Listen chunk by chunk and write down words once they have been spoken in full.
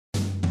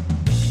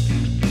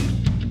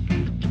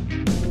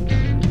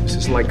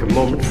like a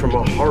moment from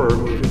a horror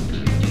movie.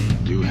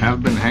 You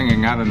have been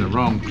hanging out in the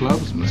wrong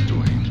clubs, Mr.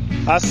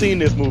 Wayne. I've seen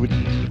this movie.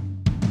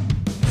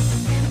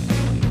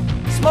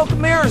 Smoke and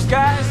mirrors,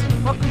 guys.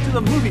 Welcome to the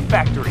movie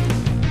factory.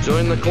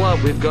 Join the club.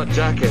 We've got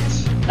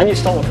jackets. And you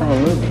stole it from a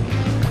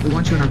movie. We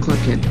want you in our club,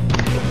 kid.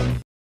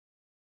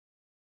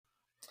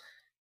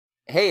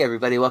 Hey,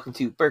 everybody. Welcome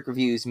to Burke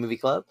Reviews Movie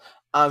Club.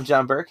 I'm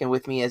John Burke, and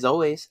with me, as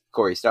always,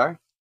 Corey Starr.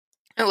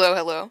 Hello,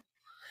 hello.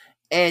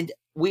 And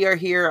we are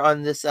here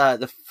on this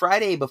the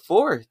Friday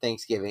before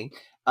Thanksgiving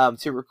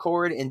to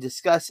record and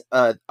discuss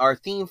our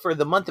theme for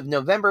the month of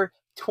November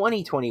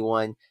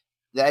 2021.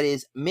 That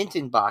is Mint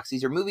in Box.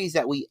 These are movies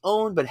that we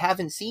own but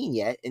haven't seen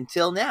yet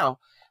until now.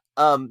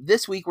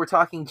 This week we're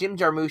talking Jim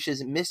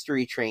Jarmusch's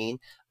Mystery Train,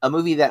 a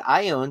movie that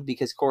I owned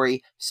because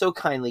Corey so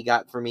kindly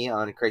got for me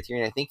on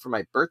Criterion, I think for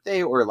my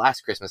birthday or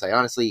last Christmas. I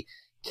honestly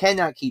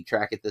cannot keep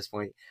track at this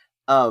point.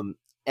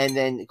 And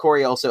then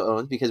Corey also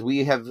owned because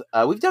we've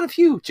done a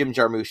few Jim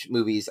Jarmusch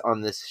movies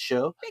on this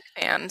show. Big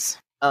fans.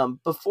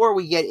 Before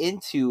we get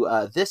into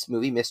this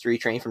movie, Mystery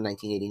Train from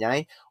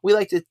 1989, we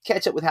like to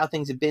catch up with how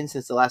things have been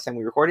since the last time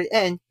we recorded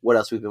and what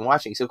else we've been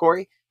watching. So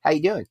Corey, how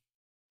you doing?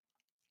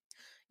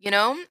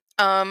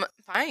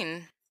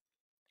 Fine.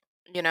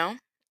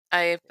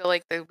 I feel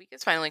like the week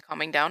is finally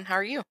calming down. How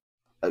are you?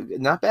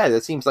 Not bad.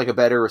 That seems like a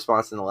better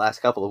response than the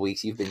last couple of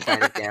weeks. You've been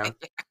kind of down.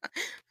 Yeah.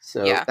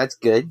 So Yeah. That's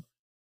good.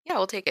 Yeah,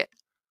 we'll take it.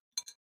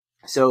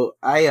 So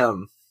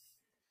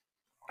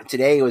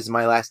today was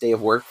my last day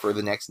of work for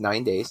the next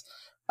 9 days.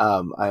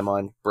 I'm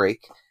on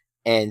break,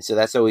 and so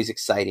that's always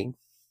exciting.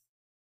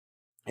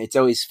 It's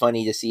always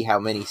funny to see how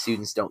many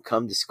students don't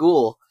come to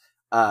school,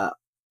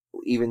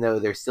 even though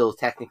they're still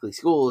technically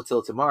school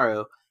until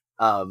tomorrow.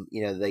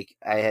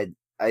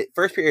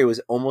 First period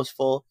was almost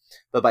full,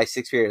 but by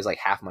sixth period, it was like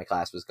half my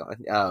class was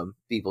gone.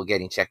 People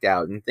getting checked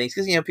out and things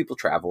because people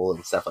travel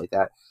and stuff like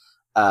that.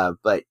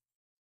 But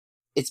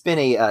it's been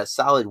a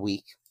solid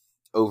week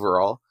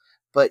overall.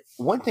 But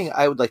one thing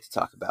I would like to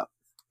talk about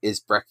is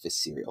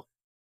breakfast cereal.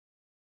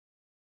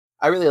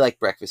 I really like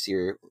breakfast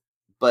cereal,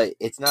 but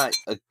it's not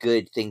a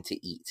good thing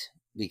to eat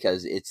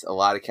because it's a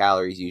lot of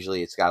calories.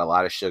 Usually it's got a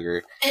lot of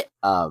sugar. It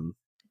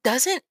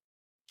doesn't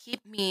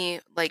keep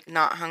me,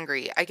 not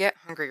hungry. I get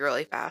hungry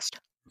really fast.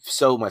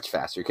 So much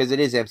faster because it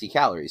is empty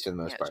calories for the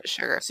most Yeah, part. it's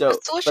sugar. So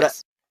It's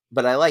delicious.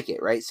 but I like it,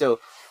 right?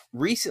 So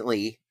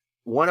recently,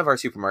 one of our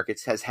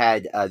supermarkets has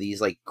had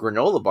these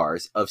granola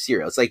bars of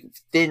cereal. It's like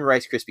thin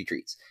Rice Krispie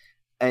treats.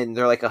 And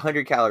they're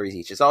 100 calories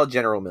each. It's all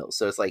General Mills.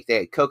 So it's they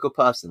had Cocoa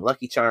Puffs and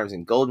Lucky Charms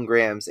and Golden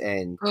Grams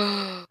and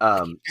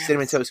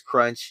Cinnamon Toast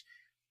Crunch,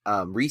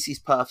 Reese's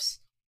Puffs.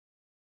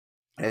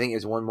 And I think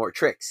there's one more,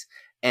 Trix.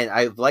 And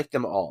I've liked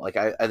them all.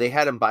 They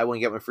had them buy one,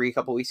 get one free a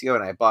couple weeks ago.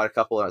 And I bought a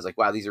couple and I was like,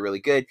 wow, these are really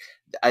good.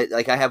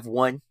 I have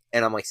one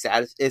and I'm it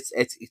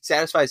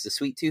satisfies the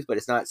sweet tooth, but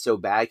it's not so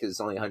bad because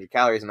it's only 100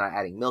 calories. I'm not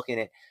adding milk in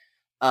it.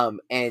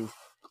 And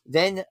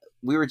then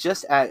we were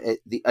just at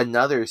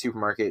another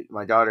supermarket,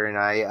 my daughter and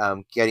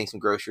I, getting some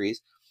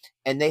groceries,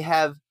 and they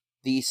have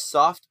these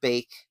soft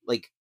bake,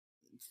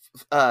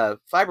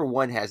 Fiber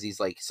One has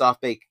these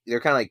soft bake. They're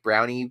kind of like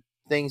brownie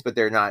things, but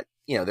they're not.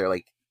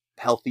 They're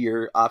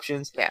healthier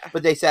options. Yeah.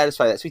 But they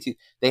satisfy that sweet tooth.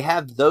 They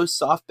have those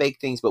soft bake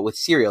things, but with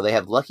cereal. They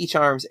have Lucky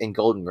Charms and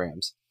Golden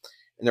Grams,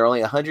 and they're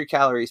only 100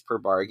 calories per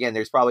bar. Again,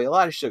 there's probably a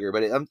lot of sugar,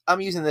 but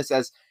I'm using this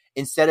as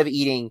instead of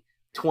eating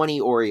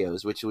 20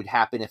 Oreos, which would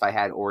happen if I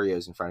had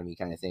Oreos in front of me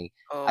kind of thing.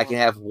 Oh. I can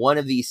have one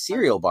of these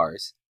cereal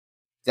bars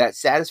that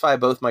satisfy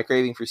both my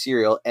craving for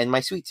cereal and my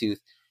sweet tooth.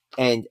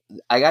 And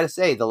I gotta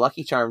say, the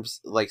Lucky Charms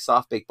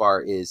soft bake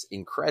bar is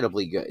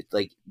incredibly good.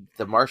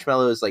 The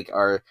marshmallows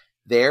are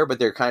there, but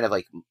they're kind of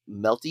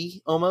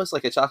melty, almost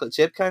like a chocolate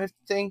chip kind of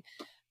thing.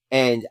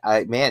 And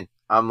I'm I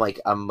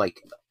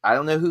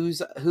don't know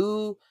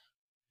who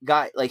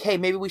got hey,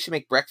 maybe we should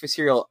make breakfast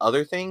cereal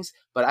other things,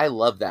 but I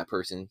love that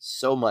person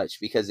so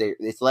much because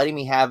it's letting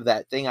me have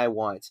that thing I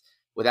want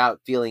without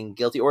feeling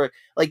guilty or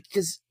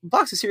because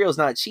box of cereal is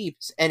not cheap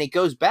and it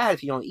goes bad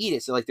if you don't eat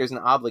it. So there's an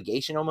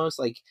obligation almost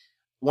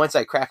once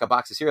I crack a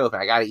box of cereal open,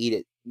 I got to eat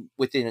it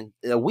within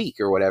a week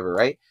or whatever,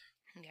 right?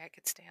 Yeah, it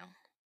gets stale.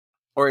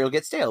 Or it'll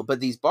get stale. But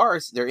these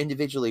bars, they're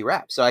individually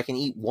wrapped, so I can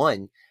eat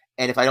one,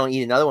 and if I don't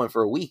eat another one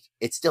for a week,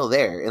 it's still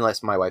there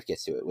unless my wife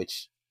gets to it,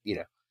 which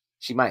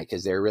she might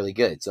because they're really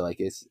good. So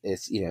it's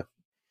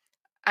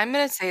I'm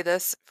going to say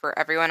this for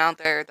everyone out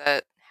there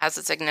that has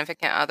a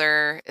significant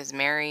other, is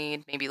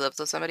married, maybe lives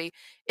with somebody.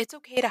 It's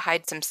okay to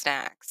hide some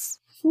snacks.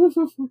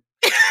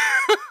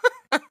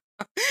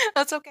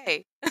 That's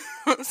okay.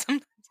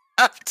 Sometimes you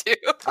have to.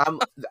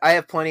 I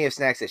have plenty of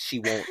snacks that she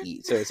won't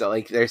eat. So it's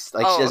there's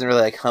she doesn't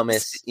really like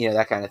hummus,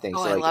 that kind of thing.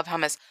 Oh, so I love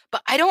hummus,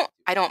 but I don't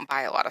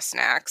buy a lot of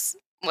snacks.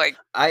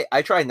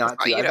 I try not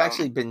to. I've them.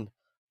 actually been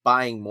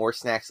buying more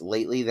snacks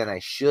lately than I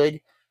should,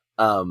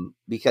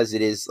 because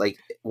it is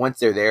once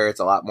they're there, it's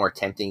a lot more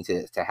tempting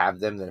to have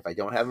them than if I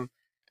don't have them.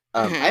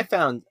 I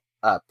found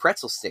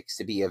pretzel sticks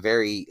to be a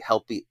very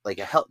healthy,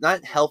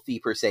 not healthy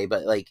per se,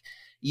 but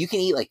you can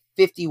eat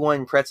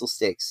 51 pretzel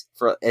sticks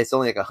for it's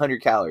only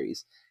 100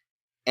 calories,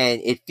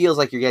 and it feels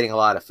like you're getting a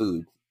lot of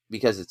food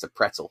because it's a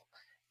pretzel.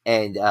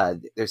 And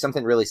there's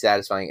something really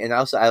satisfying. And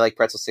also, I like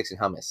pretzel sticks and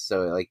hummus,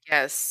 so like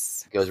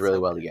Yes. it goes really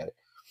well good. together.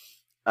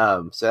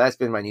 So that's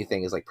been my new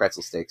thing, is like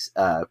pretzel sticks.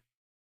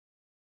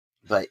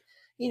 But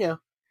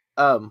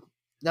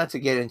not to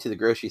get into the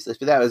grocery list,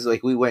 but that was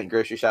like, we went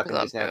grocery shopping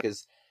just now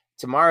because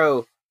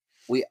tomorrow's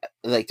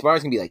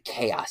gonna be like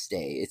chaos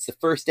day. It's the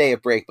first day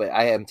of break, but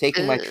I am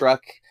taking my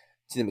truck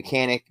to the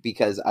mechanic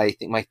because I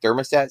think my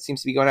thermostat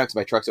seems to be going out because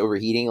my truck's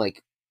overheating.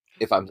 Like,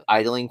 if I'm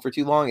idling for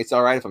too long, it's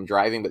all right if I'm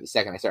driving, but the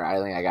second I start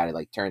idling, I gotta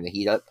like turn the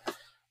heat up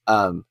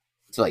to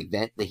like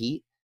vent the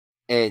heat.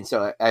 And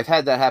so I've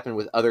had that happen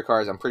with other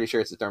cars. I'm pretty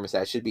sure it's the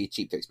thermostat. It should be a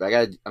cheap fix, but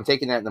I'm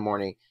taking that in the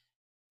morning.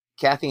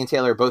 Kathy and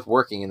Taylor are both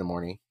working in the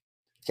morning.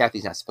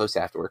 Kathy's not supposed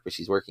to have to work, but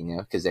she's working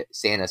now because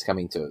Santa's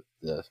coming to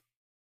the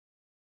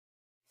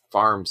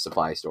farm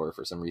supply store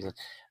for some reason.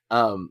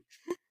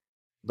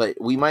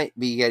 But we might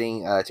be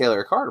getting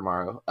Taylor a car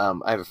tomorrow.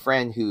 I have a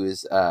friend who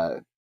is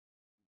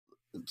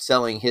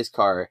selling his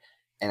car,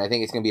 and I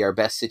think it's going to be our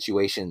best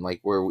situation, like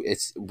where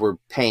we're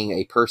paying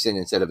a person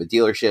instead of a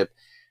dealership.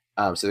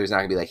 So there's not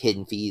going to be like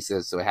hidden fees.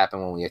 So it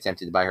happened when we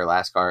attempted to buy her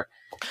last car.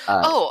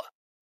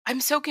 I'm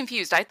so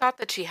confused. I thought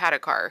that she had a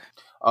car.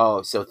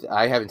 Oh, so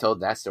I haven't told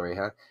that story,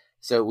 huh?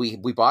 So we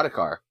bought a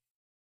car,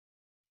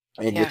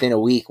 and within a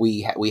week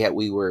we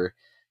were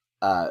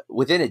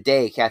within a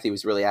day, Kathy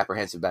was really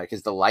apprehensive about it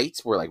because the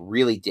lights were like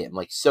really dim,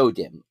 like so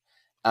dim.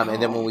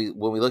 And then when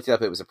we looked it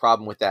up, it was a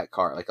problem with that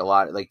car.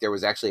 Like there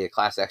was actually a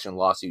class action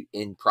lawsuit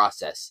in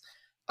process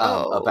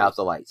about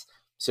the lights.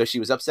 So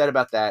she was upset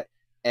about that,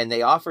 and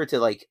they offered to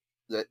like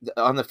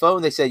on the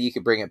phone. They said you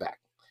could bring it back.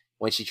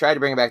 When she tried to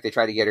bring it back, they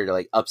tried to get her to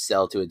like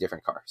upsell to a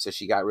different car. So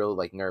she got real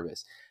like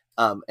nervous.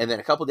 And then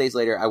a couple days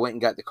later, I went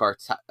and got the car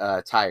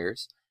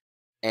tires,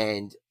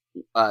 and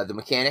the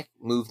mechanic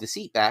moved the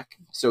seat back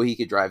so he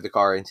could drive the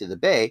car into the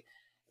bay.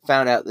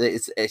 Found out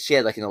that she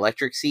had like an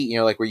electric seat,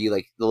 like where you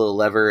like the little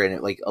lever and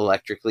it like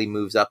electrically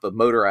moves up, a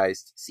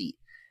motorized seat.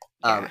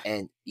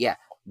 And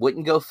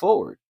wouldn't go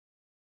forward.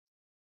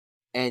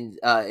 And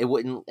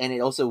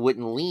it also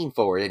wouldn't lean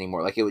forward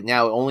anymore. Like it would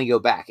now only go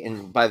back.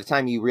 And by the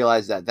time you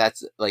realize that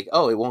that's like,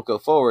 oh, it won't go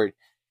forward,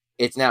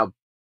 it's now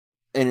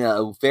in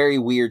a very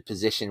weird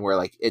position where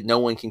like no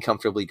one can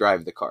comfortably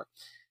drive the car.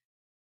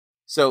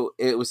 So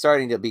it was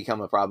starting to become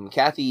a problem.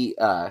 Kathy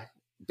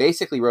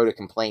basically wrote a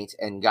complaint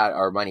and got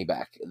our money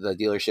back. The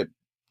dealership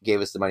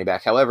gave us the money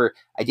back. However,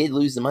 I did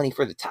lose the money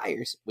for the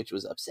tires, which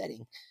was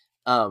upsetting.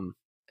 And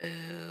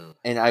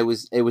there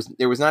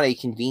was not a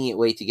convenient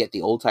way to get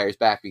the old tires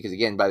back because,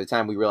 again, by the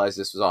time we realized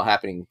this was all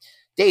happening,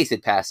 days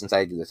had passed since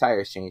I did the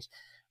tires changed.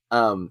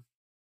 But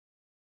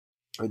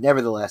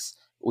nevertheless,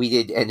 we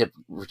did end up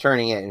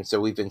returning it, and so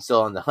we've been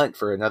still on the hunt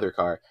for another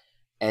car.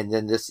 And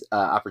then this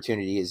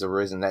opportunity has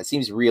arisen that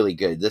seems really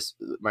good.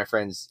 My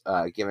friend's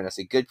given us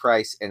a good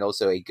price and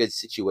also a good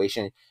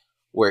situation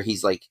where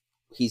he's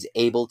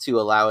able to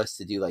allow us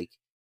to do like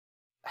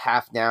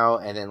half now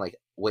and then like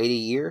wait a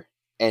year.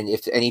 And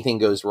if anything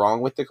goes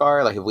wrong with the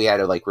car, like if we had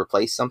to like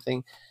replace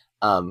something,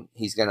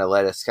 he's going to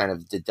let us kind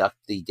of deduct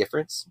the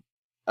difference.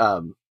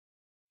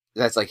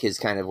 That's like his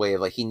kind of way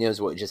of like, he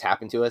knows what just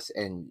happened to us.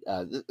 And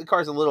the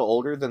car's a little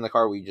older than the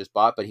car we just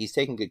bought, but he's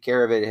taking good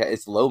care of it.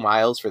 It's low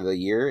miles for the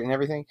year and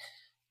everything.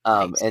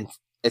 Nice. And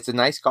it's a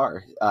nice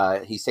car.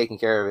 He's taking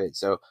care of it.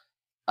 So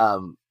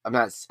I'm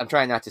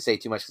trying not to say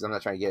too much because I'm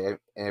not trying to get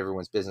in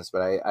everyone's business,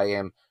 but I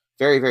am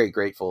very, very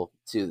grateful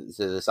to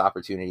this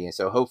opportunity. And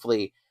so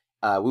hopefully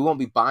we won't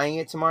be buying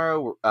it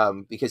tomorrow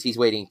because he's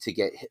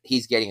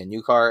getting a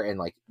new car, and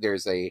like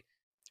there's a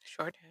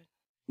short.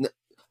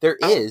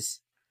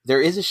 There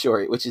is a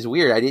short, which is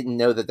weird. I didn't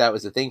know that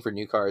was a thing for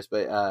new cars,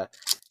 but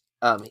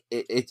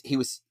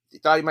he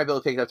thought he might be able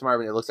to pick it up tomorrow,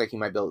 but it looks like he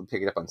might be able to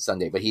pick it up on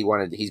Sunday. But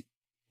he's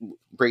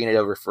bringing it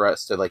over for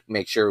us to like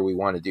make sure we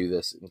want to do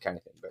this and kind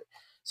of thing. But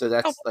so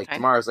that's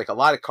tomorrow's like a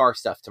lot of car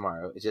stuff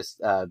tomorrow. It's just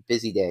a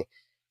busy day.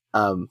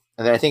 And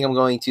then I think I'm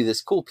going to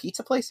this cool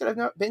pizza place that I've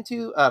not been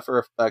to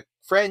for a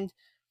friend.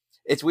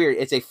 It's weird.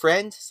 It's a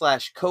friend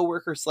 /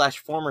 coworker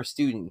 / former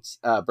student's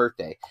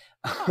birthday.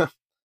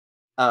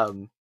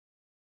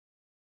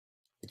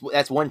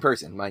 That's one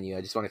person, mind you.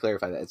 I just want to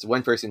clarify that it's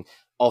one person,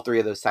 all three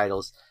of those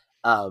titles.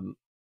 And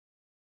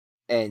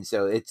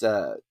so it's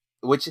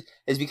which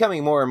is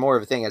becoming more and more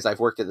of a thing as I've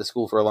worked at the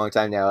school for a long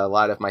time now. A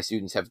lot of my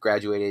students have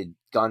graduated,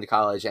 gone to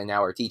college, and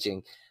now are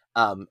teaching.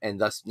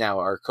 And thus now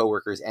are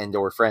coworkers and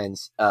or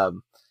friends.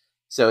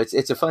 So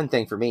it's a fun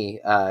thing for me.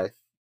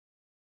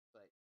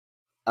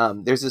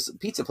 There's this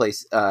pizza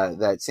place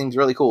that seems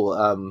really cool.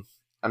 I'm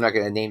not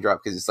going to name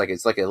drop because it's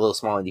like a little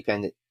small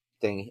independent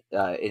thing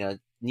in a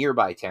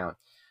nearby town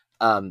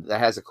that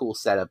has a cool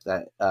setup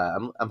that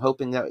I'm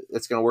hoping that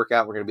it's going to work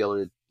out. We're going to be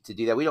able to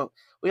do that. We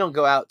don't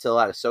go out to a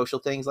lot of social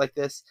things like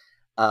this.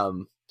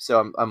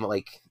 So I'm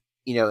like,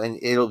 and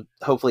it'll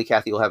hopefully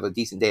Kathy will have a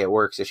decent day at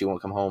work, so she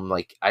won't come home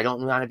like I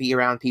don't want to be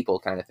around people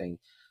kind of thing,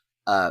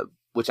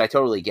 which I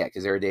totally get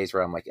because there are days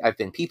where I'm like I've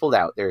been peopled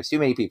out. There's too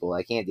many people,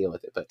 I can't deal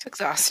with it. But it's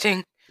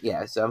exhausting.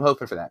 Yeah, so I'm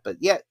hoping for that. But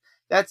yeah,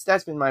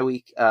 that's been my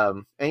week.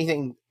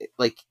 Anything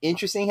like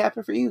interesting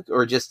happen for you,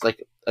 or just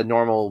like a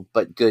normal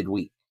but good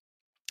week?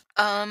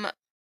 Um,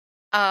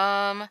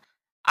 I'm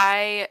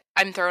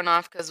thrown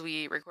off because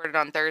we recorded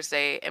on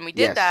Thursday, and we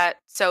did Yes. that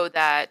so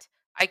that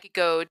I could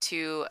go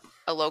to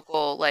a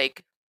local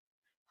like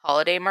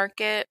holiday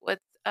market with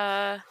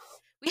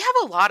we have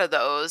a lot of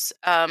those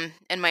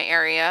in my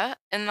area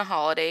in the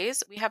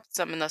holidays. We have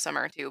some in the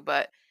summer too,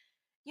 but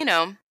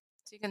so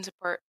you can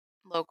support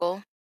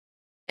local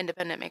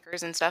independent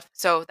makers and stuff.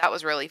 So that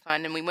was really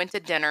fun, and we went to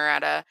dinner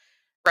at a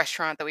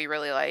restaurant that we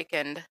really like,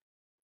 and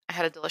I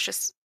had a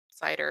delicious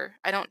cider.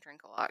 I don't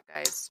drink a lot,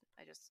 guys.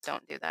 I just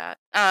don't do that.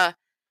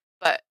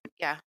 But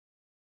yeah,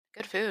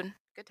 good food,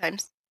 good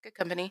times, good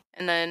company.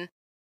 And then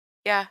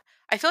yeah,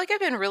 I feel like I've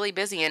been really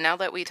busy, and now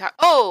that we talk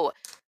I'll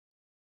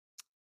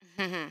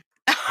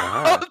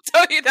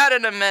tell you that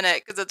in a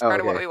minute because it's part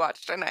of what Okay. we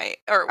watched tonight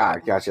or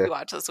what Gotcha. we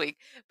watched this week.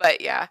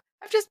 But yeah,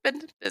 I've just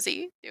been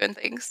busy doing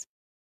things.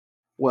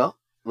 Well,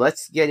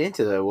 let's get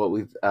into what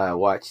we've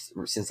watched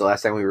since the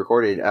last time we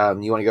recorded.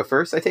 You want to go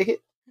first? I take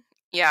it.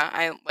 Yeah,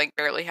 I like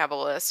barely have a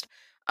list.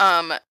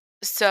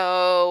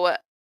 So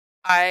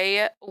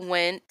I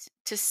went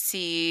to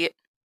see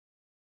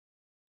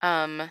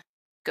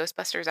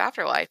Ghostbusters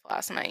Afterlife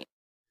last night.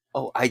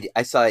 Oh,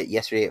 I saw it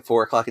yesterday at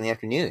 4:00 in the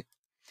afternoon.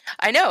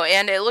 I know,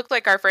 and it looked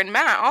like our friend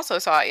Matt also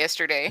saw it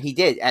yesterday. He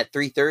did at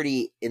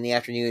 3:30 in the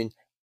afternoon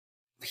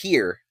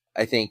here,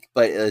 I think,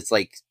 but it's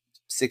like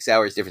 6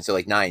 hours difference, so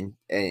like 9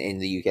 in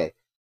the UK.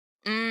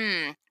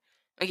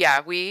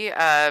 Yeah, we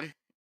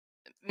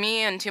me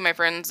and two of my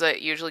friends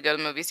that usually go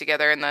to movies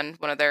together, and then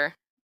one of their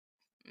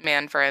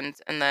man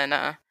friends, and then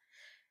I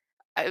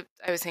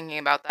was thinking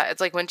about that.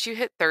 It's like once you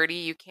hit 30,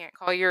 you can't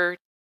call your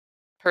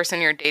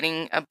person you're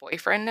dating a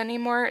boyfriend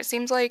anymore. It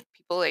seems like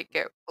people like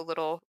get a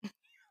little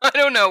I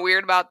don't know,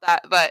 weird about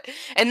that. But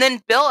and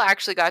then Bill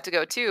actually got to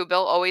go too.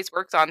 Bill always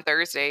works on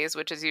Thursdays,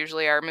 which is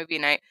usually our movie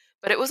night.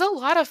 But it was a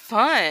lot of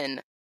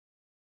fun.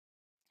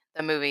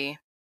 The movie.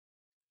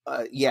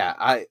 Yeah,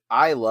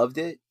 I loved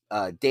it.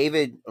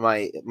 David,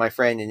 my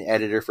friend and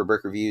editor for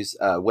Brick Reviews,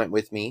 went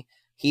with me.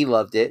 He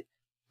loved it,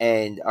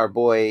 and our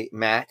boy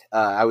Matt.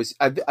 I was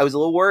a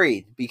little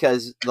worried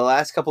because the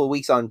last couple of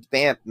weeks on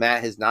BAMP,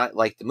 Matt has not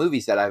liked the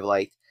movies that I've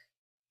liked,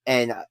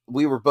 and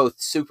we were both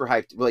super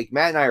hyped. Like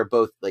Matt and I are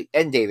both like,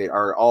 and David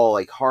are all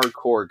like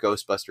hardcore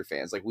Ghostbuster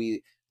fans. Like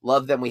we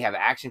love them. We have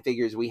action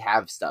figures. We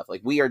have stuff.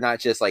 Like we are not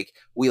just like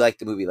we like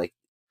the movie. Like.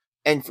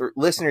 And for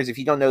listeners, if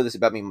you don't know this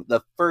about me,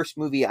 the first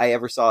movie I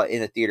ever saw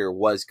in a theater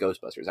was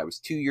Ghostbusters. I was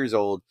 2 years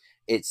old.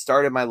 It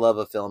started my love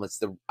of film.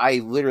 I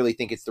literally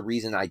think it's the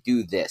reason I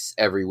do this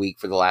every week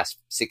for the last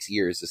 6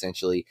 years,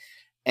 essentially.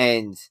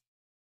 And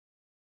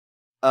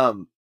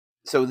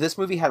so this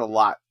movie had a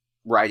lot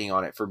riding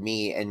on it for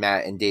me and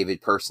Matt and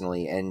David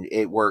personally, and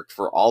it worked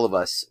for all of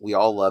us. We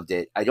all loved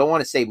it. I don't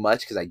want to say much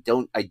because I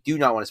do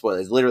not want to spoil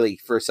it. It's literally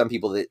for some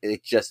people that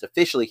it just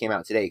officially came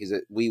out today because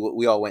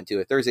we all went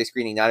to a Thursday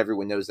screening. Not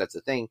everyone knows that's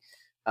a thing.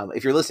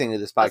 If you're listening to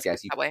this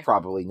podcast, you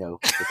probably know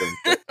the thing.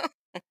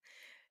 But...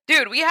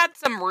 Dude, we had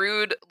some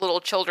rude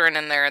little children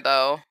in there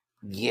though.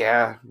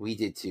 Yeah, we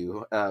did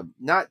too.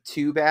 Not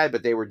too bad,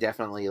 but they were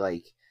definitely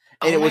like,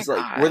 and it was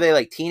like, were they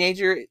like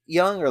teenager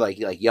young or like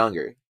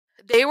younger?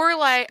 They were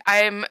like,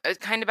 I'm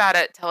kind of bad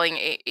at telling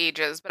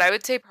ages, but I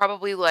would say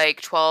probably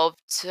like 12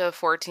 to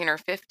 14 or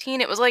 15.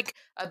 It was like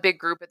a big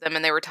group of them,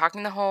 and they were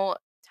talking the whole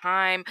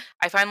time.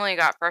 I finally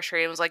got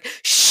frustrated and was like,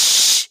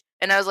 shh!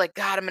 And I was like,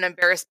 God, I'm going to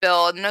embarrass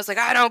Bill. And I was like,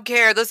 I don't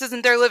care. This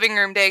isn't their living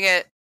room, dang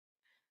it.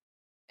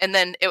 And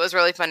then it was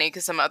really funny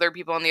because some other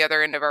people on the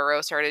other end of our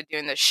row started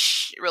doing the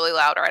shh really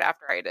loud right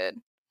after I did.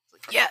 I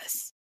was like,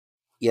 yes.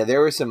 Yeah, there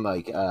were some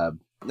like,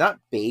 not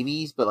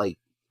babies, but like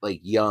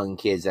young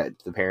kids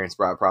that the parents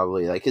brought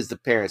probably like because the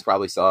parents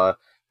probably saw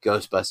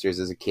Ghostbusters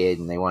as a kid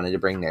and they wanted to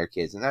bring their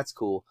kids, and that's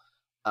cool.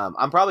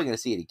 I'm probably going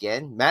to see it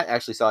again. Matt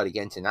actually saw it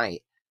again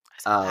tonight,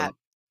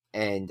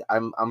 and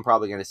I'm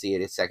probably going to see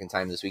it a second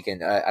time this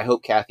weekend. I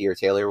hope Kathy or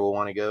Taylor will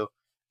want to go.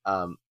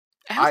 I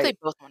hope they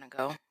both want to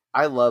go.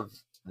 I love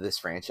this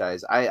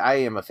franchise. I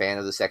am a fan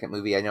of the second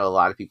movie. I know a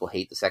lot of people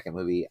hate the second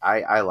movie.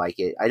 I like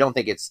it. I don't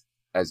think it's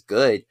as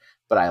good,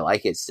 but I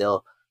like it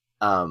still.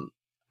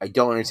 I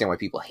don't understand why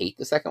people hate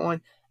the second one.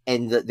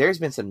 And there's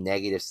been some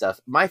negative stuff.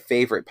 My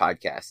favorite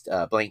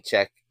podcast, Blank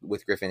Check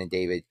with Griffin and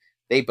David,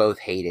 they both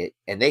hate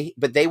it.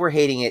 But they were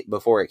hating it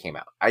before it came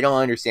out. I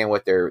don't understand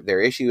what their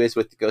issue is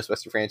with the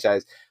Ghostbuster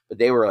franchise, but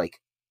they were like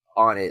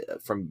on it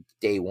from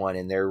day one,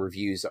 and their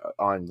reviews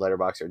on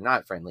Letterboxd are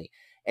not friendly.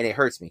 And it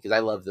hurts me because I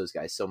love those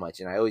guys so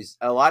much. And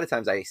a lot of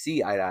times I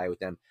see eye to eye with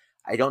them.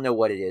 I don't know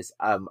what it is.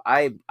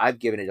 I've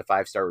given it a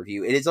 5-star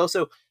review. It is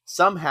also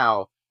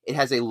somehow it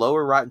has a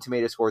lower Rotten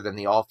Tomato score than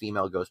the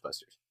all-female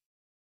Ghostbusters.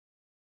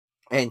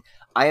 And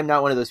I am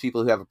not one of those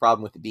people who have a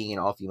problem with it being an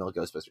all-female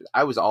Ghostbusters.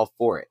 I was all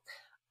for it.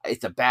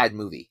 It's a bad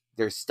movie.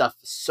 There's stuff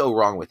so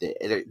wrong with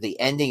it. The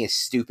ending is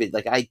stupid.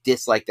 Like, I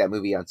dislike that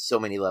movie on so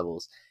many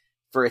levels.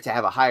 For it to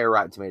have a higher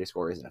Rotten Tomato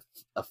score is an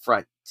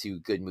affront to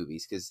good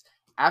movies, because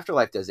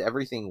Afterlife does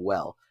everything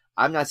well.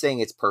 I'm not saying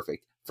it's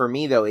perfect. For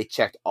me, though, it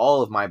checked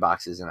all of my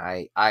boxes, and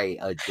I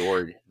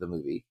adored the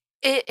movie.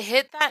 It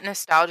hit that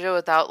nostalgia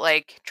without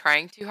like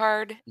trying too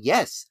hard.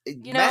 Yes,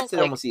 You Matt know, said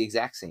like- almost the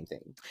exact same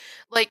thing.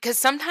 Like, because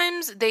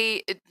sometimes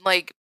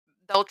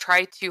they'll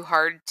try too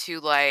hard to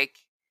like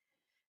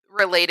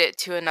relate it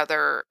to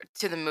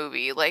the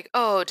movie, like,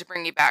 oh, to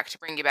bring you back, to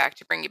bring you back,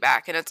 to bring you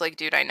back, and it's like,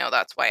 dude, I know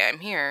that's why I'm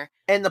here.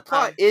 And the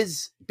plot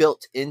is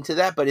built into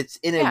that, but it's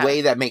in a Yeah.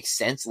 way that makes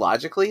sense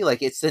logically.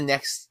 Like, it's the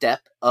next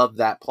step of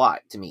that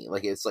plot to me.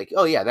 Like, it's like,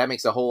 oh yeah, that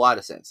makes a whole lot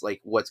of sense.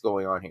 Like, what's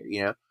going on here,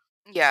 you know?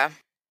 Yeah,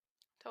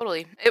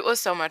 totally. It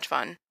was so much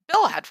fun.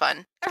 Bill had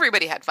fun.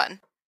 Everybody had fun.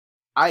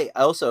 I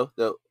also,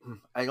 though,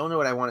 I don't know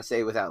what I want to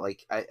say without,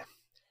 like,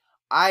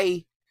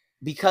 I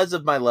because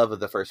of my love of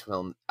the first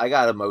film, I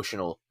got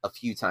emotional a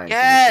few times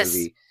Yes. in this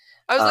movie.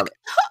 I was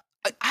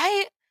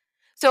like,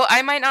 so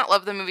I might not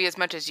love the movie as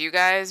much as you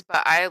guys,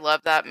 but I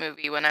loved that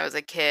movie when I was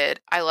a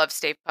kid. I love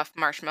Stay Puft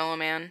Marshmallow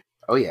Man.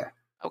 Oh yeah.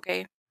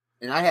 Okay.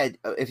 And I had,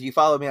 if you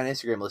follow me on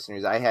Instagram,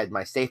 listeners, I had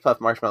my Stay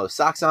Puft Marshmallow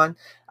socks on.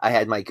 I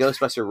had my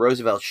Ghostbuster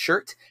Roosevelt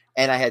shirt,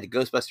 and I had the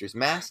Ghostbusters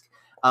mask.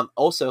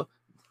 Also,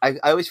 I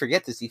always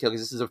forget this detail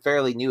because this is a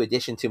fairly new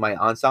addition to my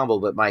ensemble,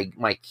 but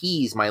my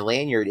keys, my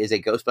lanyard is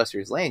a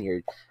Ghostbusters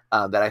lanyard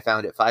that I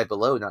found at Five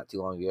Below not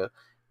too long ago.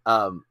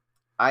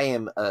 I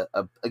am,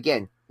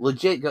 again,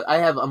 legit.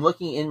 I'm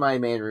looking in my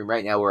man room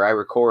right now where I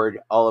record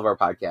all of our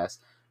podcasts,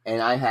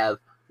 and I have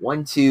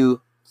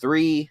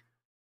 3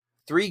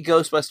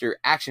 Ghostbuster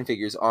action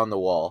figures on the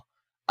wall.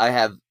 I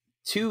have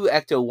 2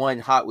 Ecto-1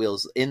 Hot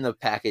Wheels in the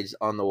package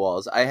on the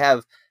walls. I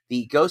have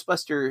the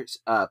Ghostbusters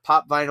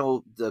pop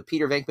vinyl, the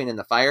Peter Venkman in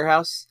the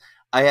Firehouse.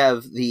 I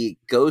have the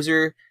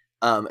Gozer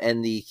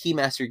and the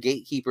Keymaster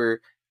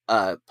Gatekeeper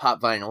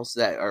pop vinyls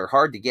that are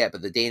hard to get,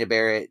 but the Dana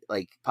Barrett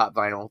like pop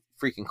vinyl,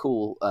 freaking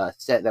cool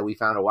set that we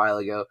found a while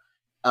ago.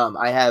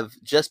 I have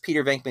just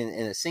Peter Venkman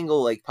in a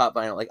single like pop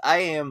vinyl. Like, I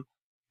am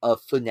a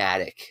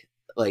fanatic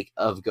like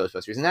of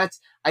Ghostbusters, and that's,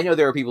 I know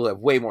there are people who have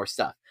way more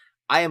stuff.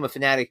 I am a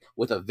fanatic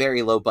with a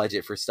very low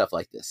budget for stuff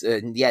like this,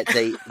 and yet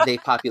they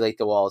populate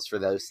the walls for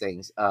those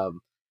things.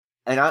 And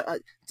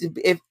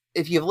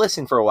if you've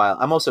listened for a while,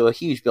 I'm also a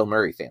huge Bill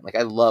Murray fan. Like,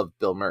 I love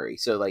Bill Murray,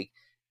 so like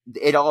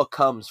it all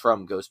comes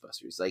from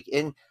Ghostbusters. Like,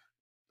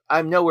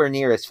 I'm nowhere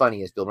near as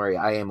funny as Bill Murray.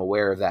 I am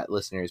aware of that,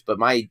 listeners. But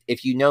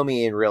if you know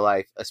me in real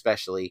life,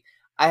 especially,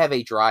 I have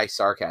a dry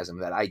sarcasm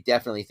that I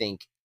definitely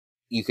think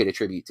you could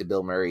attribute to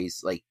Bill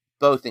Murray's, like,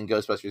 both in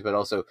Ghostbusters, but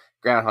also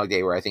Groundhog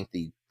Day, where I think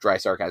the dry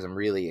sarcasm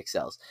really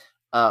excels.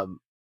 I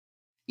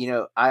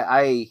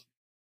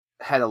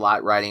had a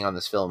lot riding on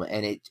this film,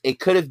 and it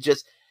could have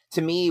just,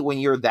 to me, when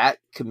you're that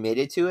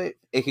committed to it,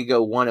 it could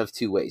go one of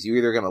two ways. You're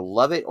either going to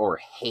love it or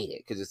hate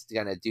it, because it's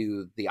going to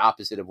do the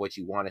opposite of what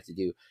you want it to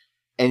do.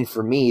 And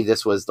for me,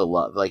 this was the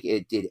love. Like,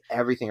 it did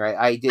everything right.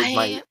 I did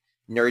my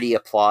nerdy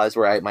applause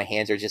where my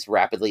hands are just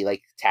rapidly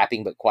like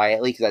tapping, but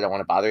quietly, because I don't want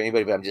to bother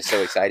anybody, but I'm just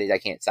so excited I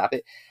can't stop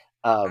it.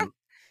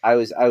 I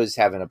was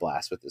having a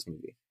blast with this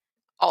movie.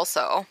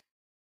 Also,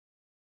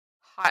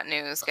 hot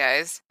news,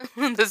 guys.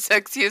 The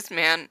sexiest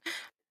man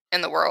in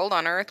the world,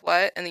 on Earth,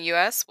 in the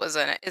U.S. is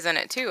in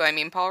it too. I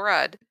mean, Paul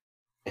Rudd.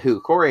 Who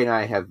Corey and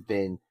I have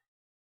been,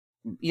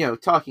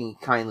 talking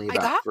kindly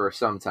about for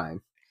some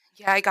time.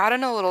 Yeah, I got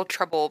in a little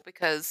trouble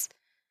because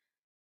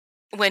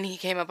when he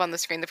came up on the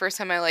screen, the first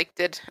time I like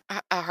did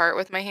a heart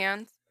with my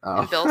hands,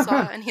 and Bill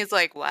saw it, and he's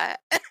like, "What?"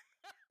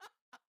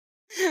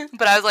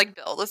 But I was like,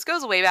 Bill, this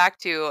goes way back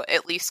to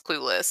at least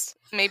Clueless,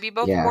 maybe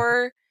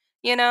before,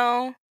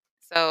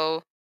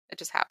 so it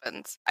just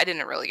happens. I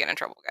didn't really get in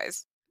trouble,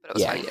 guys, but it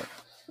was funny. Yeah.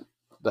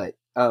 But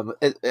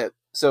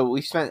so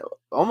we've spent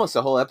almost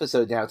a whole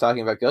episode now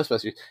talking about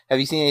Ghostbusters. Have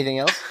you seen anything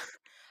else?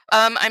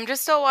 I'm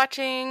just still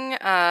watching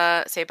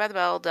Saved by the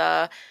Bell,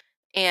 duh,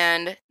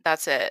 and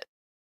that's it.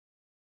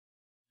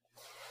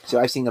 So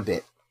I've seen a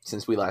bit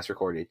since we last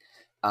recorded.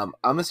 I'm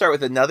gonna start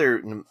with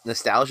another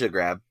nostalgia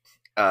grab.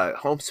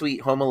 Home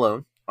Sweet Home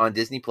Alone on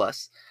Disney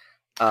Plus.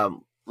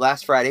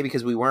 Last Friday,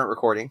 because we weren't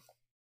recording,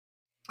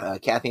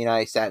 Kathy and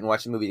I sat and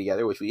watched the movie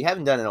together, which we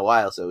haven't done in a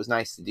while, so it was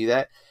nice to do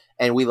that.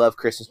 And we love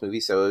Christmas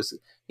movies, so it was,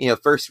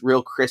 first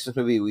real Christmas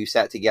movie we've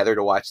sat together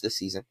to watch this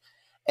season.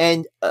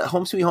 And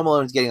Home Sweet Home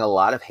Alone is getting a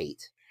lot of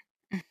hate.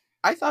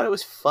 I thought it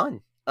was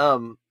fun.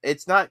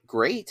 It's not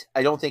great.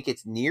 I don't think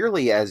it's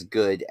nearly as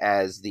good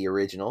as the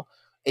original.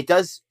 It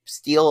does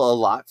steal a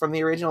lot from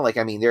the original. Like,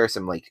 I mean, there are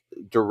some like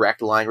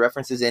direct line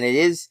references, and it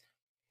is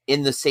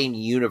in the same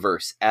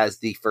universe as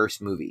the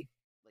first movie.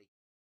 Like,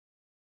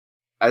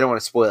 I don't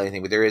want to spoil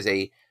anything, but there is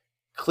a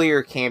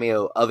clear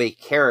cameo of a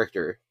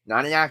character,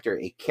 not an actor,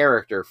 a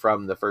character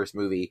from the first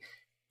movie,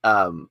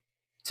 to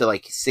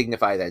like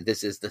signify that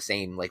this is the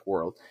same like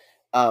world.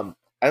 I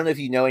don't know if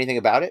you know anything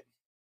about it,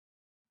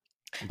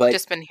 but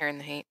just been hearing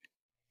the hate.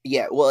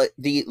 Yeah, well,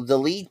 the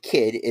lead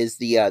kid is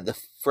the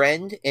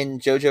friend in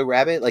Jojo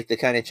Rabbit, like the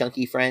kind of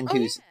chunky friend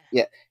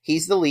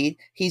he's the lead.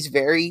 He's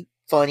very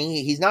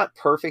funny. He's not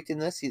perfect in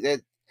this.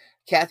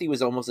 Kathy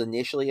was almost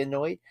initially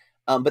annoyed.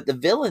 But the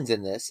villains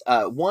in this,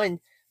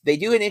 one, they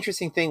do an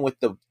interesting thing with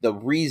the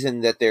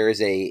reason that there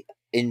is a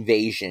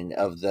invasion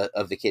of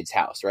the kid's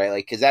house, right?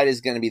 Like, because that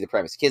is going to be the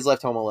premise. Kids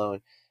left home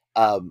alone.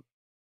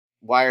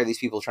 Why are these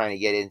people trying to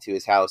get into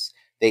his house?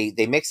 They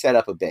mix that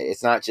up a bit.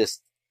 It's not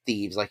just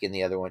thieves like in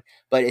the other one,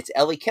 but it's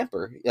Ellie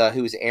Kemper,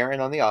 who's Aaron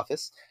on The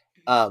Office.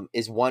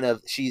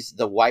 She's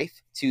the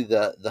wife to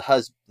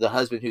the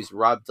husband who's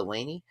Rob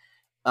Delaney,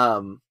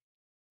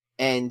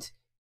 and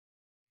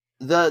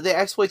the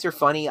exploits are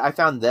funny. I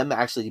found them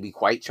actually to be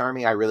quite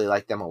charming. I really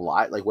like them a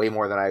lot, like way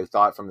more than I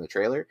thought from the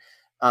trailer.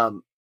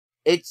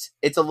 It's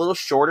a little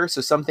shorter,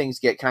 so some things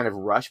get kind of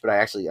rushed, but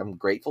I'm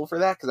grateful for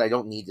that because I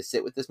don't need to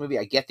sit with this movie.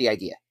 I get the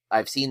idea.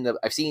 I've seen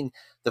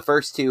the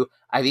first two.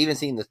 I've even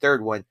seen the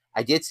third one.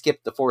 I did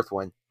skip the fourth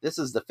one. This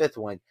is the fifth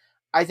one.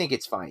 I think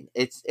it's fine.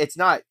 It's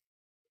not,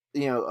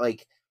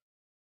 like,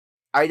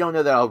 I don't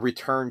know that I'll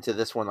return to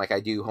this one like I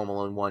do Home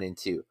Alone 1 and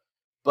 2.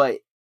 But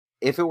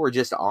if it were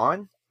just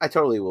on, I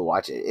totally will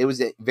watch it. It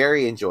was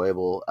very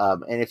enjoyable.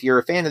 And if you're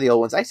a fan of the old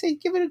ones, I say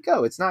give it a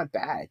go. It's not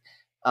bad.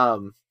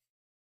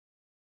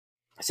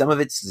 Some of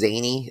it's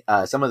zany.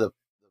 Some of the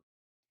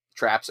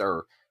traps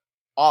are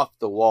off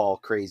the wall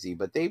crazy,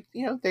 but they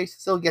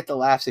still get the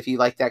laughs if you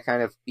like that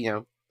kind of,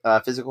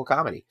 physical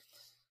comedy.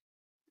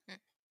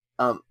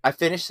 I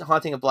finished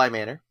Haunting of Bly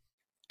Manor.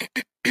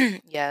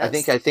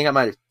 Yes. I think I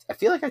might have, I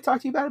feel like I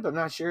talked to you about it, but I'm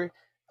not sure.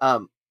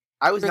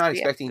 I was not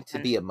expecting to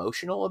be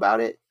emotional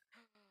about it.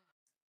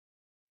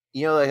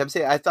 Like I'm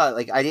saying, I thought,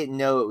 like, I didn't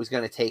know it was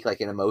going to take like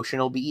an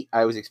emotional beat.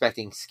 I was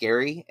expecting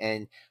scary.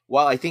 And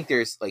while I think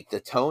there's like the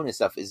tone and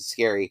stuff is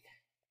scary,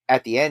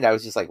 at the end, I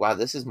was just like, wow,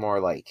 this is more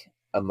like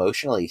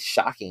emotionally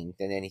shocking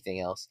than anything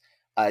else.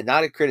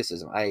 Not a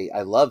criticism.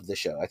 I love the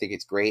show. I think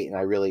it's great. And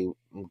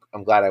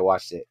I'm glad I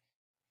watched it.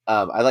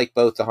 I like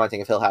both The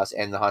Haunting of Hill House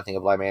and The Haunting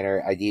of Bly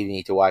Manor. I do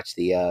need to watch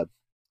the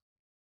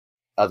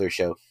other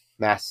show,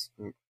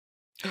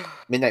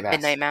 Midnight Mass.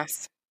 Midnight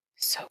Mass.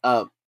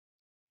 So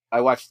I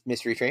watched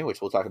Mystery Train,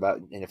 which we'll talk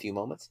about in a few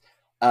moments.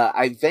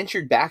 I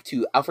ventured back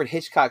to Alfred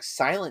Hitchcock's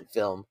silent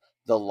film,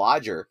 The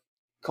Lodger,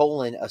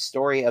 A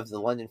Story of the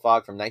London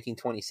Fog from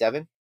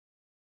 1927.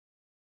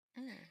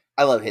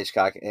 I love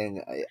Hitchcock,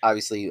 and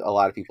obviously a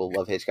lot of people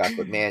love Hitchcock,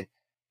 but man,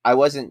 I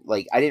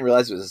didn't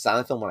realize it was a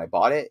silent film when I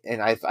bought it, and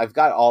I've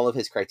got all of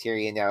his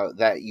criteria now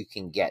that you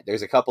can get.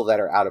 There's a couple that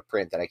are out of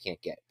print that I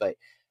can't get, but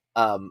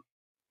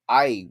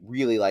I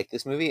really like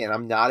this movie, and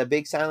I'm not a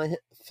big silent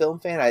film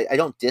fan. I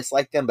don't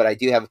dislike them, but I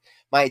do have,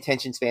 my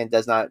attention span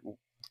does not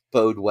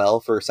bode well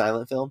for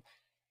silent film.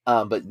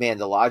 But man,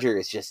 The Lodger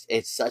is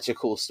it's such a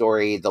cool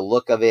story. The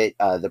look of it,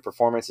 the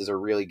performances are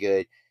really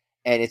good.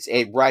 And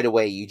right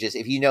away,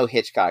 if you know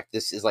Hitchcock,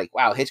 this is like,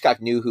 wow,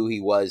 Hitchcock knew who he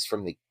was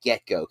from the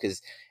get-go,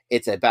 because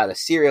it's about a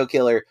serial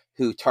killer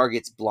who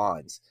targets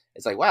blondes.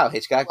 It's like, wow,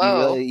 Hitchcock,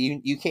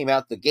 you came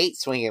out the gate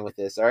swinging with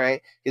this, all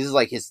right? This is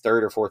like his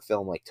third or fourth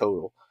film, like,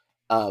 total.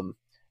 And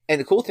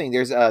the cool thing,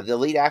 there's the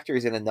lead actor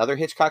is in another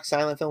Hitchcock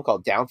silent film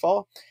called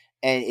Downfall,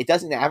 and it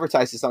doesn't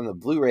advertise this on the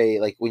Blu-ray,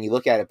 like, when you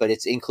look at it, but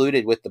it's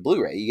included with the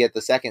Blu-ray. You get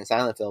the second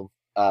silent film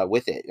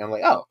with it. And I'm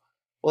like, oh,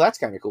 well, that's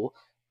kind of cool.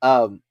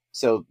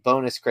 So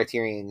bonus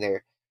criterion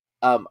there.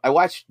 I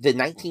watched the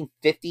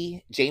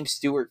 1950 James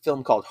Stewart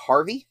film called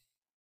Harvey.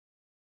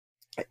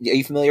 Are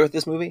you familiar with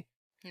this movie?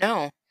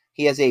 No.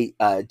 He has a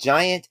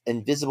giant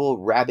invisible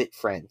rabbit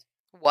friend.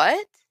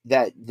 What?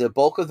 That the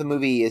bulk of the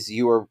movie is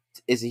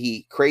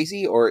he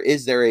crazy, or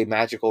is there a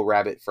magical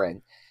rabbit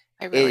friend?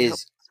 I really hope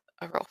it's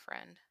a real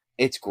friend.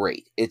 It's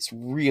great. It's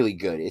really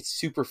good. It's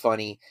super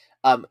funny.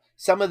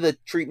 Some of the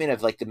treatment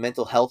of like the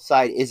mental health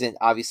side isn't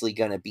obviously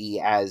going to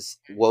be as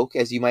woke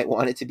as you might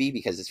want it to be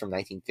because it's from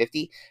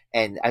 1950.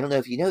 And I don't know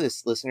if you know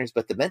this, listeners,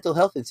 but the mental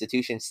health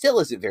institution still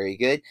isn't very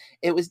good.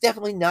 It was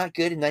definitely not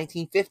good in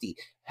 1950.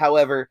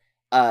 However,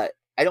 I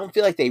don't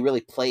feel like they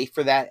really play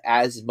for that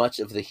as much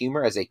of the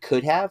humor as they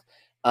could have.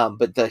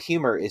 But the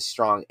humor is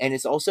strong. And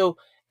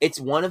it's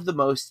one of the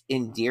most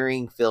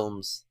endearing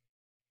films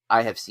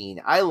I have seen.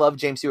 I love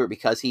James Stewart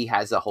because he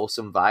has a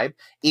wholesome vibe,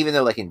 even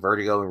though like in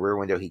Vertigo and Rear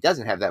Window, he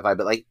doesn't have that vibe.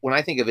 But like when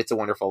I think of It's a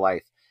Wonderful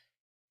Life,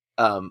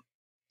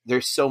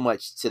 there's so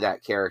much to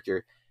that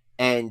character.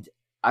 And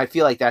I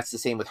feel like that's the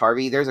same with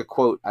Harvey. There's a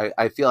quote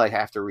I feel I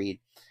have to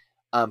read.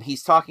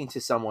 He's talking to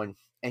someone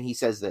and he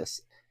says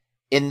this: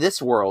 "In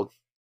this world,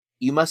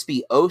 you must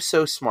be oh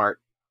so smart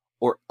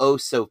or oh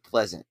so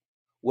pleasant.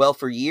 Well,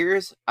 for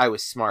years, I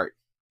was smart.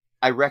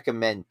 I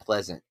recommend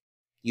pleasant.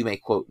 You may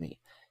quote me."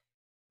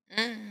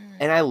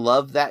 And I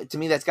love that. To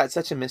me, that's got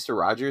such a Mr.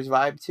 Rogers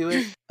vibe to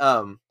it.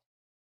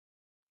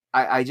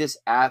 I just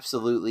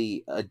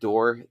absolutely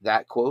adore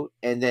that quote.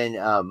 And then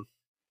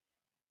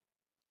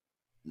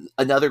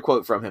another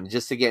quote from him,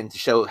 just again to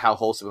show how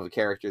wholesome of a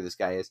character this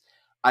guy is.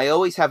 "I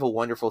always have a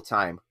wonderful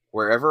time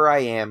wherever I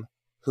am,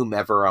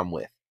 whomever I'm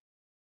with."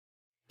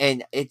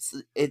 And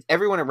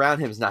everyone around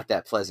him is not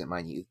that pleasant,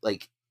 mind you.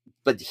 Like,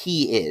 but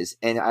he is,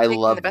 and I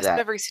love the best that. of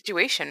every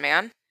situation,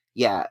 man.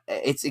 Yeah,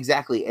 it's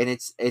exactly, and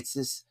it's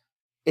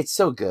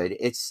so good.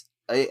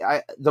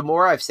 The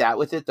more I've sat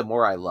with it, the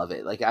more I love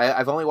it. Like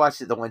I've only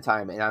watched it the one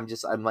time, and I'm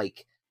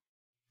like,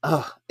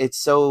 oh, it's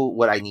so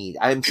what I need.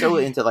 I'm so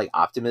into like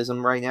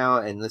optimism right now,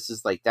 and this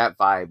is like that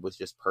vibe was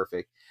just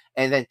perfect.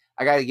 And then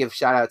I got to give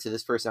shout out to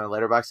this person on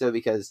Letterboxd though,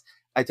 because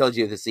I told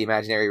you this is the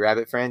imaginary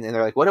rabbit friend, and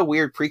they're like, "What a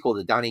weird prequel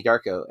to Donnie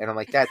Darko," and I'm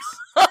like,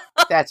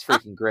 that's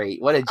freaking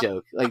great. What a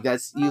joke! Like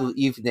that's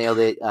you've nailed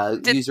it.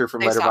 User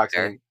from they stop Letterboxd,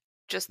 there? named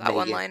Just that Megan.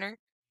 one liner.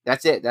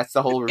 That's it. That's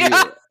the whole review.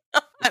 Yeah.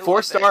 I 4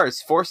 love it.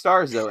 stars, 4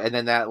 stars though, and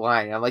then that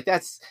line. I'm like,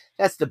 that's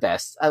the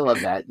best. I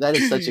love that. That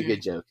is such a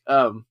good joke.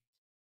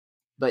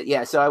 But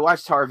yeah, so I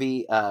watched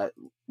Harvey.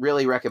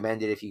 Really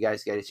recommend it if you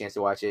guys get a chance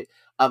to watch it.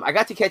 I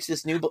got to catch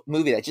this new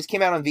movie that just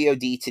came out on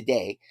VOD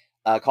today,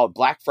 called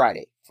Black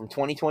Friday from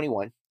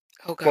 2021.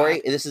 Oh god.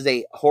 Corey, this is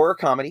a horror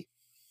comedy.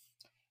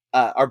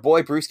 Our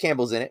boy Bruce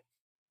Campbell's in it.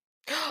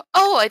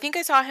 Oh, I think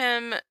I saw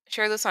him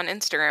share this on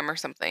Instagram or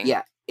something.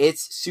 Yeah,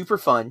 it's super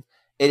fun.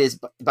 It is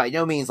by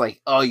no means like,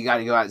 oh, you got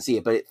to go out and see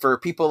it. But for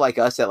people like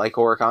us that like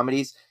horror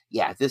comedies,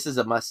 yeah, this is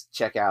a must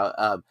check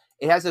out.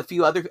 It has a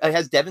few other. It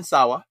has Devon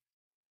Sawa.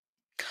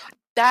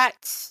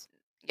 That's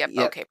yep.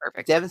 Yep. Okay,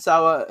 perfect. Devon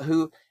Sawa,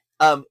 who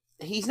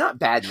he's not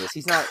bad in this.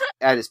 He's not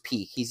at his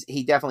peak.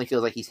 He definitely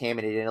feels like he's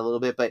hamming it in a little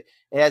bit. But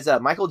it has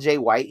Michael J.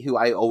 White, who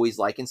I always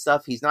like and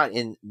stuff. He's not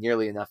in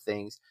nearly enough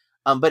things.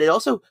 But it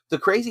also, the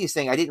craziest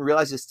thing, I didn't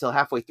realize this till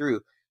halfway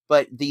through,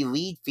 but the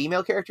lead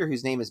female character,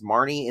 whose name is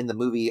Marnie in the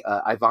movie,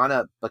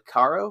 Ivana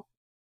Baccaro,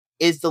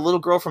 is the little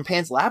girl from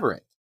Pan's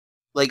Labyrinth,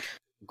 like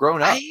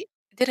grown up. I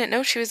didn't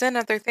know she was in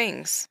other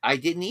things. I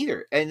didn't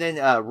either. And then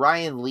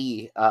Ryan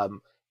Lee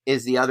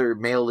is the other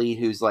male lead,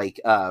 who's like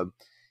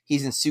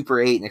he's in Super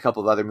 8 and a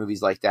couple of other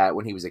movies like that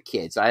when he was a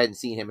kid. So I hadn't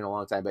seen him in a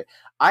long time, but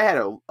I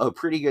had a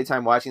pretty good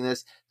time watching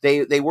this.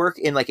 They work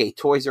in like a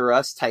Toys R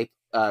Us type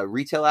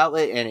retail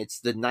outlet, and it's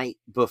the night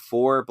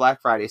before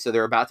Black Friday, so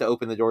they're about to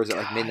open the doors at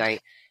like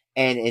midnight,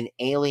 and an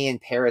alien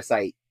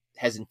parasite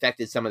has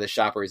infected some of the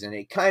shoppers, and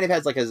it kind of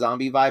has like a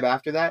zombie vibe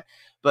after that.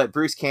 But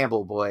Bruce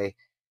Campbell, boy,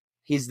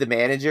 he's the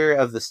manager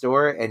of the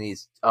store, and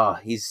he's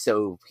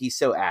so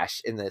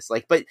Ash in this.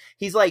 Like, but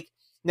he's like,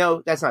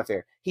 no, that's not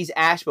fair. He's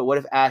Ash, but what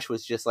if Ash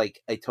was just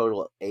like a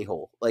total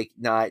a-hole? Like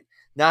not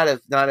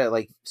a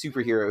like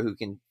superhero who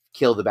can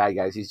kill the bad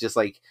guys. He's just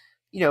like,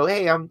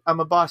 hey, I'm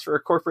a boss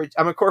for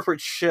I'm a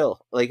corporate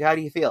shill. Like, how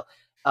do you feel?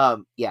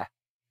 Yeah,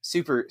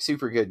 super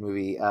good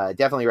movie.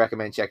 Definitely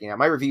recommend checking out.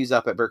 My review's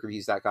up at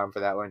burkreviews.com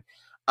for that one.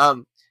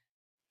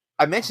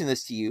 I mentioned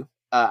this to you.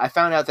 I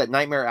found out that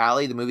Nightmare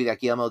Alley, the movie that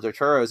Guillermo del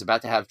Toro is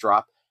about to have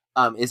drop,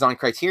 is on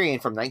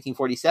Criterion from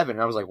 1947.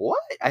 And I was like, what?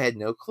 I had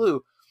no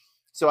clue.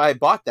 So I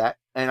bought that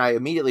and I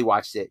immediately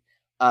watched it.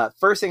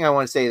 First thing I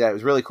want to say that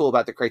was really cool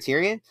about the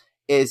Criterion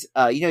is,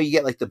 you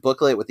get like the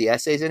booklet with the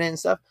essays in it and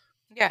stuff.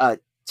 Yeah.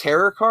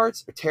 Tarot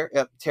cards,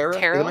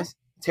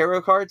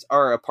 tarot cards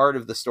are a part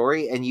of the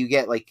story, and you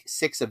get like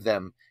 6 of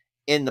them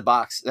in the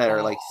box that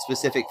are like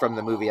specific from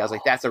the movie. I was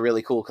like, that's a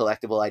really cool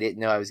collectible I didn't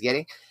know I was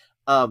getting.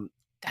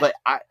 But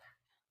I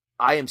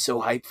am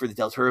so hyped for the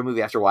Del Toro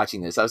movie after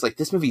watching this. I was like,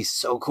 this movie is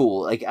so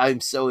cool. Like, I'm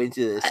so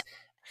into this.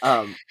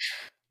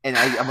 And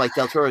I'm like,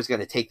 Del Toro is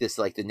going to take this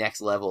like the next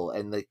level.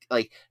 And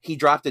like he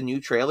dropped a new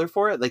trailer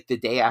for it like the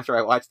day after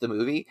I watched the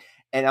movie.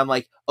 And I'm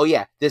like, oh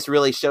yeah, this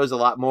really shows a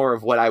lot more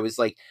of what I was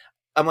like.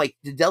 I'm like,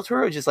 did Del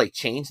Toro just like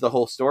change the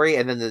whole story?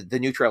 And then the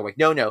new trailer, I'm like,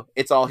 no,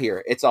 it's all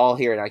here. It's all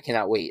here. And I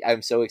cannot wait.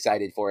 I'm so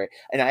excited for it.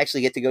 And I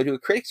actually get to go to a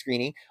critic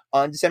screening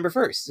on December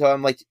 1st. So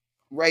I'm like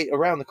right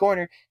around the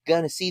corner,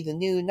 gonna see the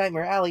new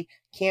Nightmare Alley.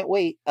 Can't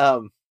wait.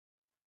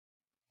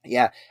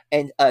 Yeah.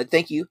 And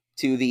thank you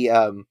to the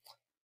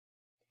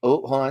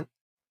hold on.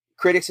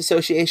 Critics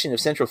Association of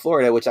Central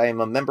Florida, which I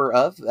am a member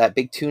of.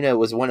 Big Tuna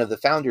was one of the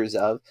founders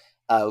of.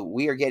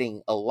 We are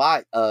getting a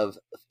lot of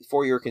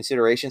for your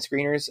consideration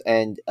screeners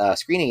and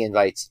screening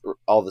invites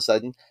all of a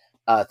sudden,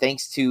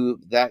 thanks to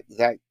that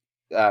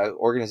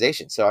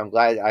organization. So I'm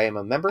glad I am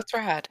a member. That's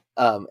rad.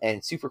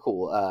 And super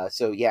cool.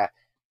 So yeah,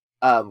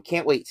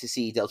 can't wait to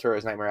see Del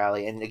Toro's Nightmare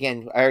Alley. And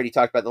again, I already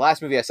talked about the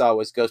last movie I saw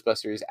was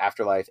Ghostbusters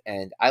Afterlife,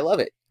 and I love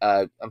it.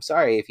 I'm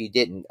sorry if you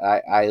didn't.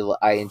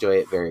 I enjoy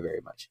it very,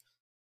 very much.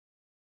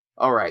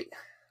 All right.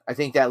 I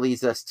think that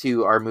leads us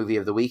to our movie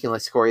of the week,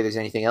 unless, Corey, there's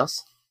anything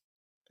else?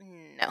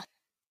 No.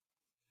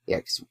 Yeah,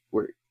 because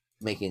we're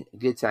making a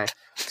good time.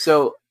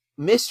 So,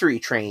 Mystery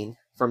Train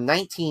from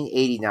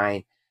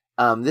 1989.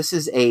 This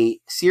is a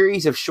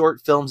series of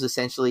short films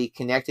essentially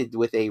connected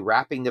with a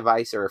wrapping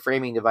device or a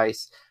framing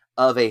device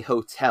of a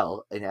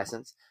hotel, in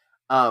essence.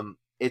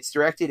 It's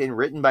directed and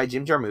written by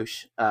Jim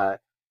Jarmusch.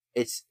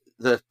 It's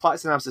the plot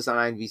synopsis on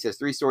IMDb says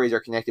 3 stories are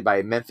connected by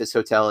a Memphis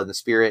hotel in the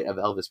spirit of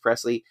Elvis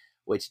Presley,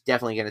 which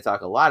definitely going to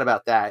talk a lot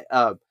about that.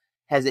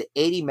 Has an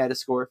 80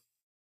 Metascore.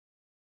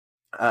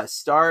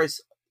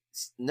 Stars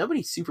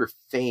nobody super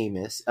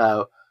famous.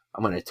 I'm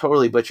going to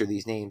totally butcher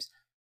these names.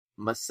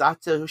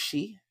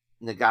 Masatoshi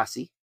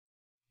Nagase,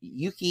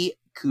 Yuki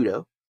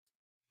Kudo,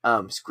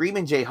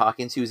 Screamin' Jay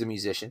Hawkins, who's a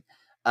musician,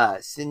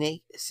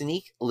 Sneak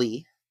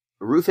Lee,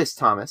 Rufus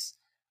Thomas,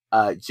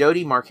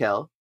 Jody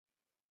Markel,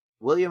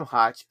 William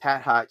Hotch,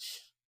 Pat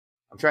Hotch.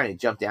 I'm trying to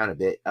jump down a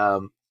bit.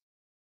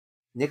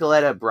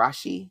 Nicoletta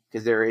Braschi,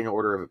 because they're in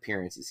order of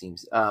appearance, it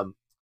seems.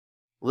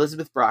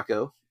 Elizabeth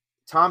Bracco,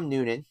 Tom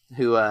Noonan,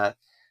 who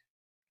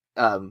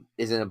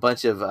is in a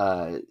bunch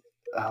of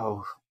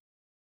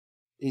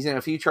he's in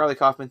a few Charlie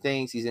Kaufman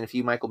things. He's in a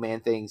few Michael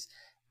Mann things.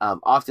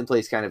 Often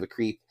plays kind of a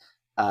creep.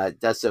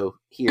 Does so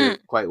here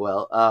quite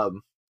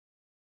well.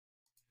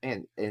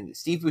 And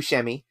Steve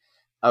Buscemi,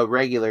 a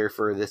regular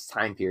for this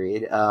time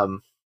period.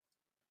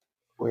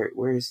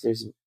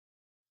 There's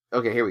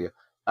okay, here we go.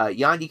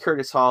 Yandy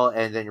Curtis Hall,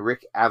 and then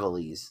Rick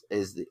Avalese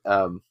is the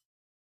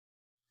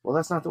well,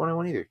 that's not the one I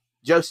want either.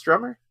 Joe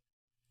Strummer?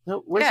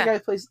 No, where's the guy who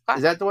plays?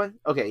 Is that the one?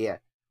 Okay, yeah.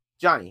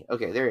 Johnny.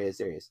 Okay, there he is.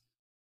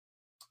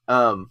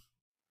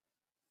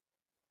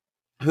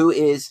 Who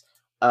is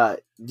do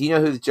you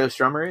know who Joe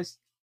Strummer is?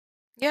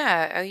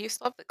 Yeah, I used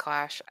to love The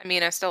Clash. I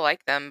mean, I still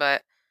like them,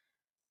 but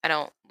I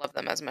don't love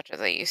them as much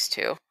as I used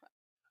to.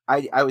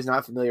 I was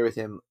not familiar with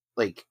him,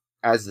 like,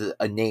 as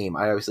a name.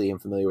 I obviously am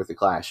familiar with The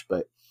Clash,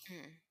 but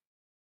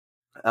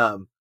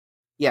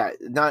yeah,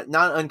 not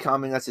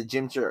uncommon. That's a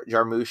Jim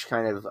Jarmusch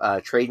kind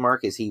of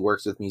trademark, is he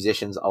works with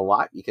musicians a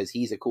lot because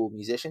he's a cool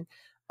musician.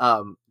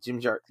 Jim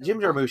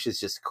Jarmusch is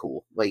just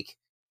cool. Like,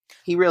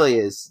 he really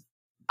is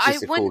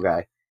just a cool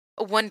guy.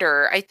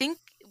 I think,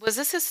 was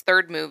this his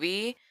third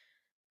movie?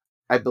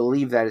 I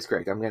believe that is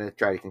correct. I'm going to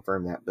try to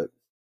confirm that, but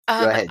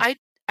go ahead.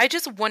 I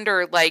just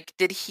wonder, like,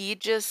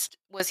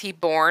 was he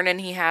born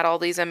and he had all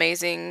these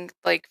amazing,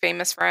 like,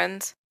 famous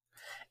friends?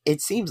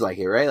 It seems like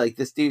it, right? Like,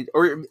 this dude,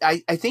 or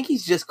I think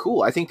he's just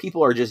cool. I think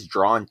people are just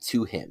drawn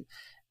to him,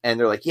 and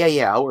they're like,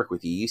 yeah, I'll work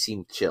with you. You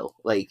seem chill.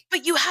 Like,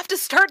 but you have to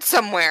start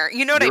somewhere.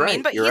 You know what I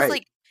mean? But he's right.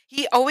 Like,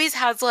 he always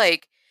has,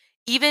 like,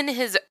 even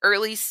his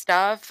early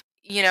stuff.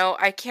 You know,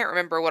 I can't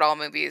remember what all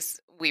movies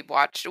we've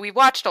watched. We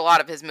watched a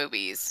lot of his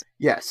movies.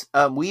 Yes,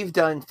 we've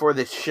done for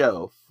this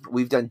show.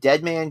 We've done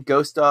Dead Man,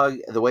 Ghost Dog,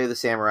 The Way of the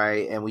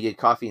Samurai, and we did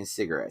Coffee and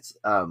Cigarettes.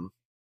 I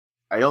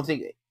don't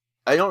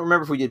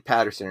remember if we did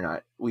Patterson or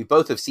not. We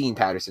both have seen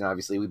Patterson,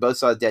 obviously. We both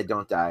saw Dead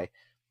Don't Die.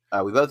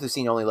 We both have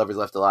seen Only Lovers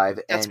Left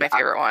Alive. That's my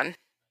favorite one.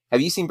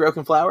 Have you seen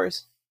Broken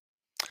Flowers?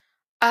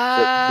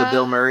 The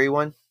Bill Murray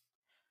one?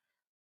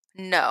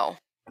 No.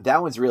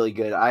 That one's really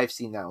good. I've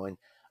seen that one.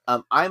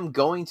 I'm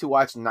going to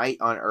watch Night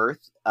on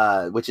Earth,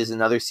 which is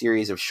another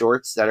series of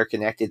shorts that are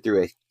connected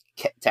through a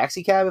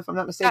taxi cab, if I'm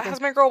not mistaken. That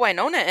has my girl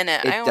Winona in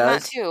it. I own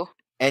that too.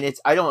 And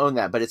I don't own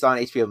that, but it's on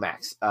HBO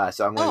Max,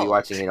 so I'm going to be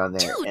watching it on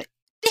there. Dude,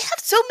 they have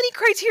so many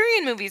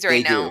Criterion movies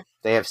right now. Do.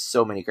 They have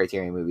so many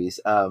Criterion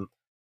movies. And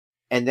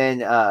then,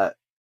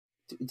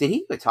 did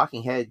he do a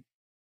Talking Head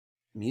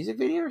music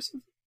video or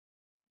something?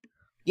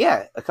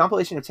 Yeah, a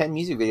compilation of 10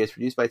 music videos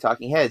produced by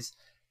Talking Heads.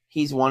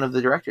 He's one of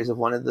the directors of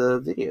one of the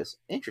videos.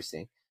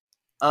 Interesting.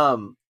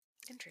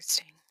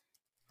 Interesting.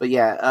 But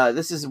yeah,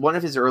 this is one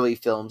of his early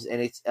films,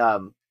 and it's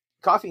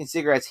Coffee and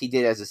Cigarettes he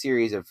did as a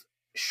series of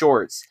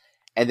shorts,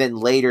 and then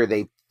later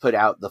they put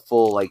out the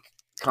full, like,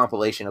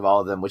 compilation of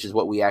all of them, which is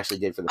what we actually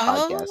did for the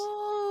podcast.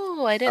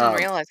 Oh, I didn't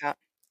realize that.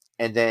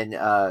 And then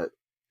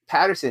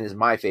Patterson is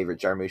my favorite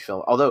Jarmusch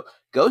film, although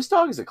Ghost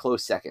Dog is a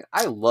close second.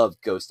 I love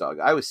Ghost Dog.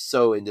 I was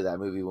so into that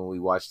movie when we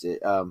watched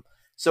it.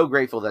 So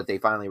grateful that they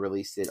finally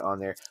released it on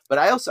there. But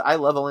I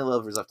love Only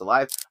Lovers Left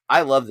Alive.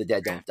 I love The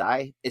Dead Don't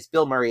Die. It's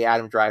Bill Murray,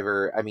 Adam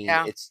Driver. I mean,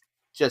 It's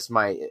just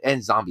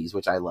and Zombies,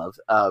 which I love.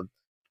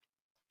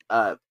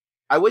 I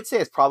would say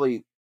it's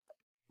probably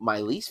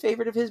my least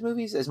favorite of his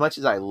movies, as much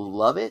as I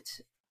love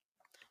it.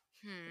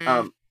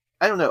 I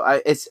don't know.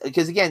 It's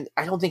because, again,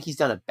 I don't think he's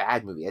done a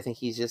bad movie. I think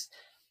he's just,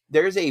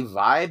 there's a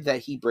vibe that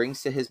he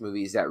brings to his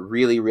movies that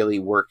really, really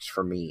works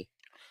for me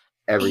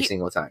every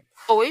single time.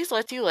 Always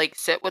lets you, like,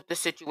 sit with the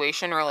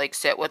situation or, like,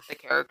 sit with the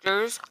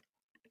characters.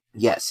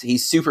 Yes,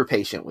 he's super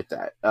patient with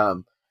that.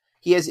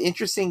 He has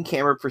interesting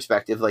camera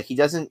perspective. Like, he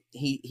doesn't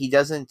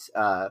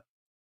follow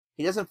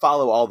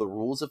all the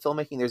rules of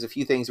filmmaking. There's a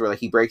few things where, like,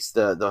 he breaks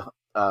the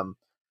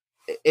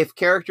if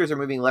characters are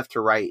moving left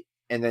to right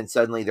and then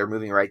suddenly they're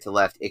moving right to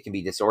left, it can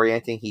be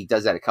disorienting. He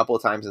does that a couple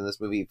of times in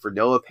this movie for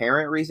no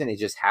apparent reason. It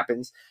just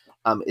happens.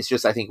 It's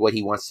just, I think, what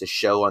he wants to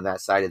show on that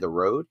side of the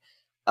road.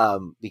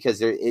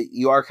 Because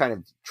you are kind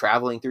of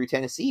traveling through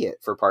Tennessee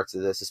for parts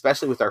of this,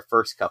 especially with our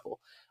first couple.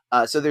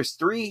 So there's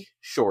 3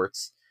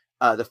 shorts.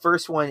 The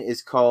first one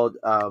is called,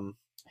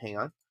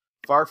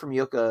 Far from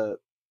Yokohama.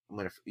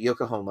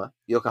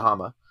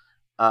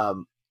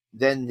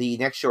 Then the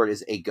next short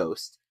is A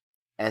Ghost.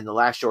 And the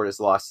last short is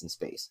Lost in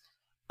Space.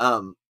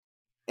 And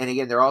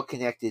again, they're all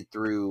connected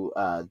through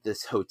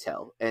this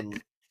hotel.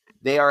 And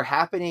they are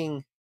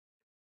happening.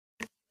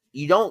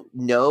 You don't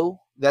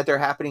know that they're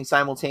happening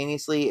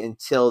simultaneously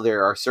until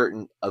there are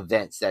certain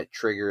events that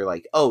trigger,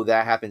 like, oh,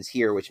 that happens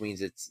here, which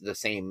means it's the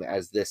same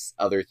as this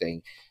other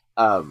thing.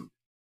 And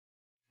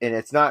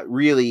it's not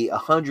really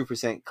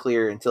 100%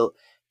 clear until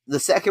the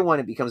second one.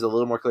 It becomes a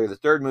little more clear.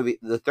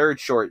 The third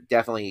short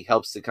definitely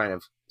helps to kind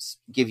of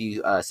give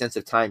you a sense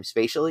of time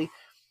spatially.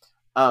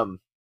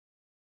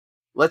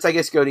 Let's, I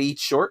guess, go to each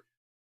short,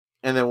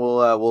 and then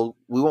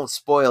we won't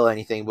spoil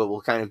anything, but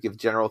we'll kind of give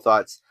general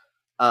thoughts.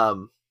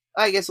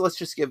 I guess let's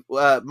just give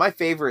my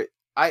favorite.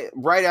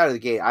 Right out of the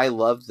gate, I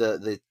love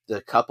the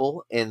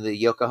couple in the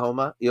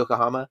Yokohama.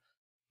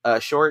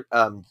 short.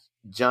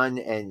 Jun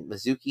and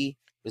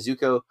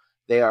Mizuko,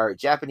 they are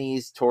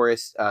Japanese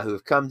tourists who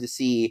have come to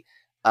see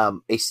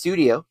a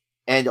studio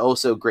and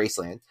also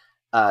Graceland.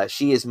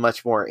 She is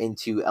much more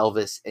into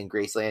Elvis and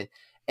Graceland.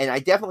 And I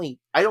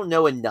don't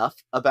know enough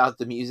about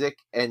the music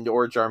and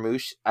or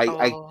Jarmusch.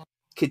 I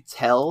could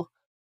tell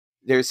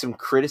there's some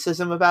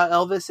criticism about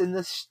Elvis in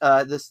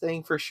this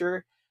thing for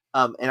sure.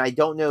 And I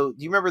don't know.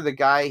 Do you remember the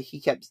guy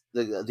he kept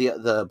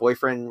the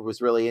boyfriend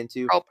was really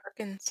into?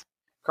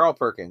 Carl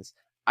Perkins.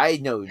 I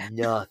know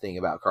nothing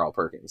about Carl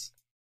Perkins.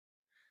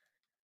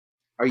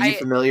 Are you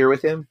familiar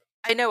with him?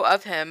 I know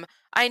of him.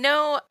 I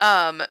know.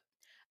 I'm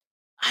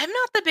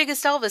not the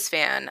biggest Elvis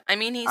fan. I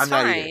mean, he's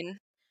fine,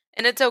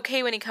 and it's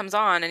okay when he comes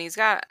on, and he's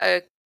got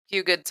a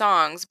few good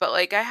songs. But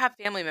like, I have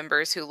family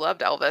members who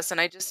loved Elvis, and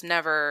I just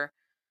never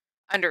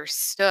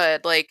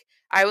understood. Like,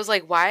 I was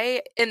like,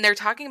 why? And they're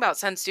talking about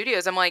Sun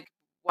Studios. I'm like,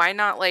 why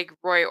not like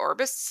Roy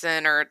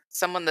Orbison or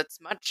someone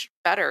that's much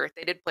better?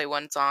 They did play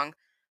one song,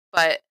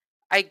 but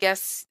I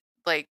guess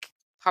like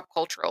pop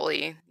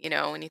culturally,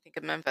 when you think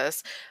of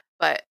Memphis.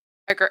 But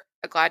I'm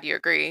glad you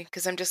agree,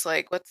 because I'm just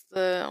like, what's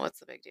the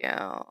big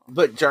deal?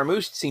 But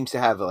Jarmusch seems to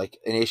have like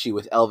an issue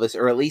with Elvis,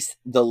 or at least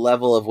the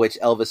level of which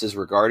Elvis is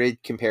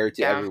regarded compared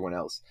to everyone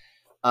else,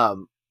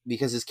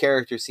 because his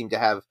characters seem to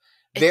have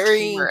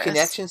varying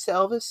connections to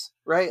Elvis,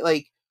 right?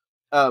 Like,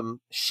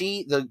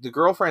 the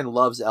girlfriend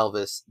loves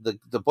Elvis.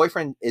 The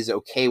boyfriend is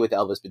okay with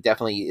Elvis, but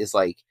definitely is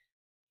like,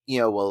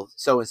 well,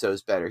 so and so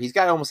is better. He's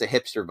got almost a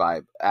hipster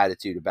vibe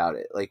attitude about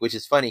it, like, which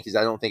is funny because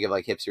I don't think of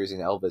like hipsters in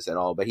Elvis at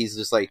all. But he's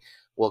just like,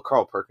 well,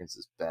 Carl Perkins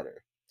is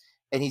better,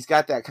 and he's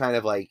got that kind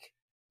of like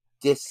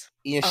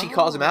she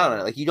calls him out on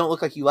it, like, you don't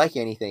look like you like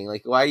anything.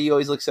 Like, why do you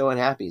always look so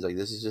unhappy? He's like,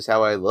 this is just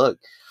how I look.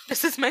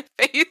 This is my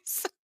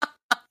face.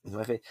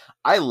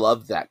 I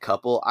loved that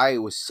couple. I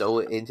was so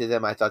into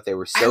them. I thought they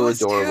were so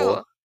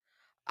adorable.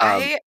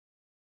 I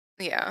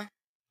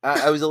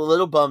was a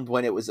little bummed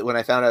when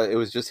I found out it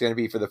was just going to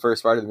be for the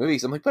first part of the movie.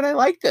 So I'm like, but I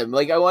like them.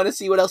 Like, I want to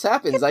see what else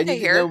happens. I need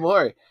to know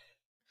more.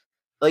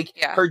 Like,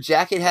 her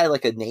jacket had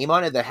like a name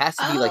on it that has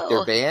to be like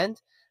their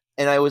band.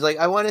 And I was like,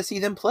 I want to see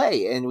them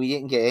play. And we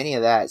didn't get any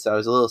of that. So I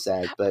was a little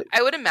sad. But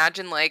I would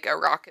imagine like a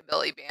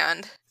rockabilly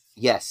band.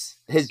 Yes.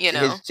 His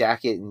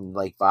jacket and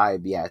like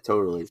vibe. Yeah,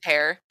 totally. His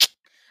hair.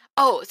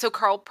 Oh, so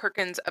Carl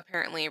Perkins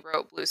apparently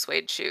wrote Blue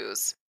Suede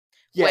Shoes.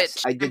 Yes,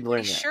 which I did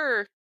learn that.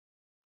 Sure,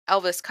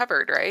 Elvis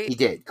covered, right? He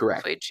did,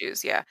 correct. Blue Suede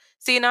Shoes, yeah.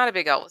 See, not a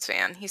big Elvis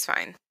fan. He's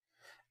fine.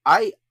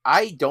 I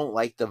don't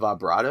like the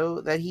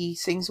vibrato that he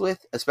sings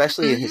with,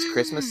 especially in his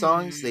Christmas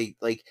songs. They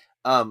like,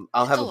 I'll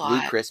have a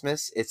Blue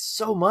Christmas. It's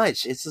so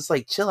much. It's just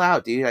like, chill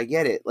out, dude. I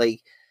get it.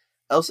 Like,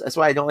 that's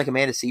why I don't like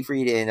Amanda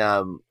Seyfried in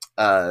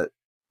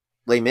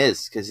Les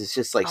Mis, because it's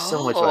just like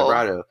so much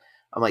vibrato.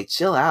 I'm like,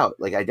 chill out.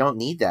 Like, I don't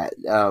need that.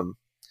 And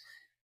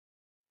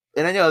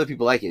I know other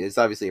people like it. It's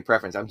obviously a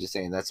preference. I'm just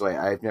saying that's why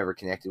I've never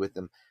connected with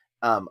them.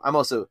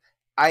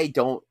 I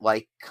don't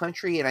like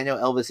country, and I know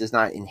Elvis is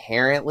not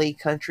inherently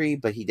country,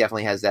 but he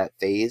definitely has that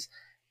phase.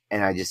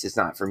 And it's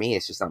not for me.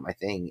 It's just not my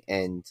thing.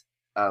 And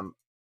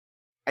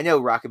I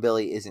know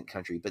rockabilly isn't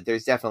country, but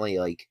there's definitely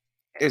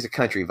there's a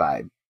country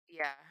vibe.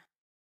 Yeah.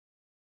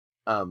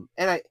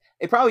 And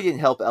it probably didn't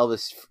help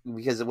Elvis,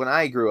 because when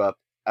I grew up,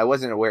 I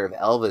wasn't aware of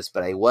Elvis,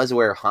 but I was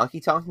aware of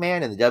Honky Tonk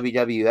Man in the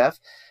WWF,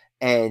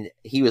 and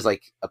he was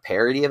like a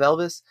parody of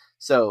Elvis,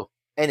 so,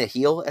 and a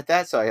heel at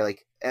that. So I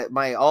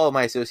all of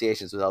my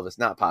associations with Elvis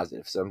not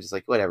positive. So I'm just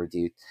like, whatever,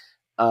 dude.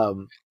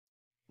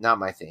 Not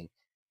my thing.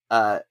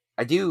 I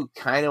do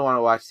kind of want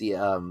to watch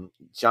the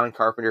John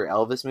Carpenter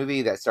Elvis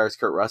movie that stars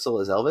Kurt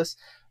Russell as Elvis,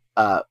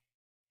 but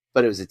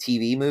it was a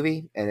TV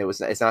movie, and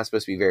it's not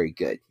supposed to be very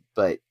good.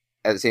 But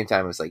at the same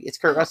time, it's like, it's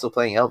Kurt Russell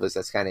playing Elvis.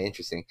 That's kind of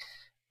interesting.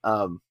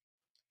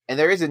 And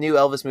there is a new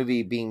Elvis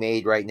movie being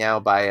made right now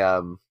by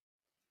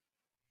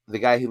the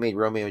guy who made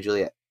Romeo and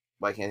Juliet.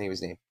 Why can't I think of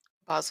his name?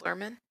 Baz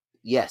Luhrmann?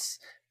 Yes.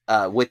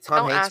 With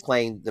Tom Hanks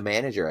playing the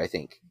manager, I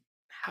think.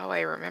 How I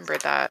remember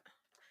that.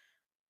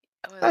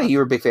 You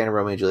were a big fan of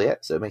Romeo and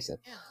Juliet, so it makes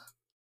sense. Yeah.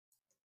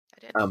 I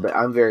did. But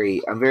I'm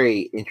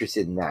very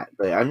interested in that.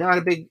 But I'm not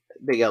a big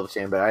Elvis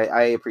fan, but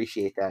I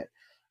appreciate that.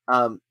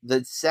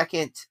 The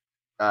second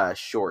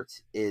short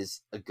is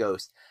A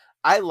Ghost.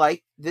 I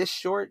like this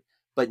short,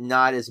 but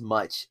not as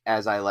much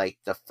as I like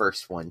the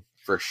first one,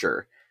 for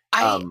sure.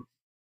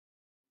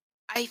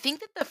 I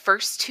think that the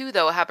first two,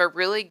 though, have a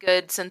really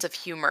good sense of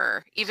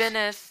humor, even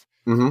if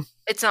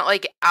it's not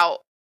like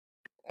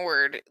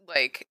outward,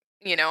 like,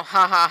 ha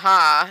ha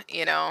ha,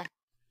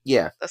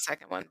 Yeah. The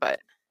second one, but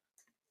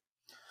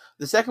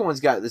the second one's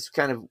got this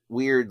kind of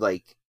weird,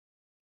 like,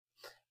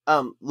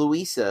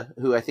 Louisa,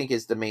 who I think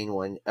is the main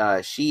one,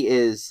 she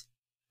is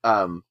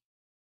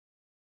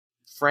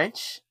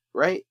French,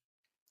 right?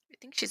 I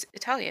think she's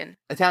Italian.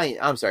 Italian.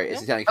 I'm sorry,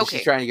 it's Italian, because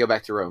she's trying to go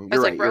back to Rome.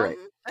 You're right.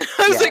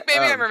 I was like,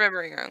 maybe I'm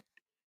remembering wrong.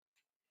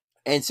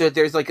 And so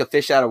there's like a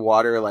fish out of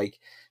water. Like,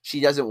 she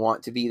doesn't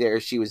want to be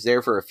there. She was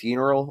there for a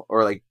funeral,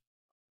 or like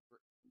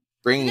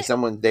bringing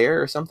someone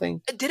there or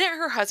something. Didn't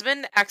her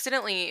husband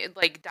accidentally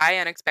like die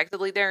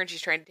unexpectedly there, and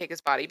she's trying to take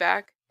his body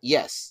back?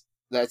 Yes,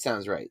 that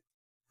sounds right.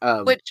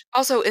 Which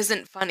also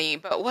isn't funny,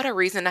 but what a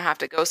reason to have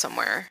to go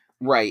somewhere.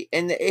 Right,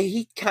 and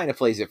he kind of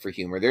plays it for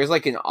humor. There's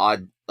like an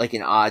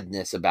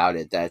oddness about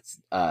it that's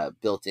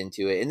built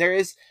into it, and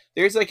there's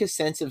like a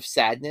sense of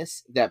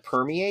sadness that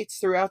permeates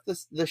throughout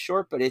the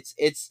short, but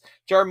it's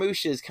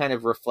Jarmusch's kind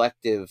of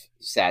reflective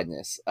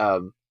sadness.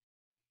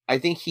 I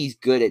think he's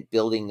good at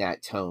building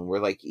that tone where,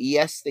 like,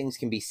 yes, things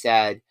can be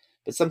sad,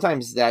 but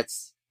sometimes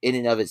that's in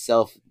and of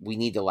itself we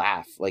need to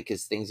laugh, like,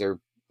 because things are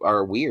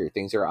weird,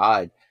 things are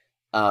odd.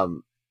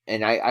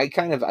 And I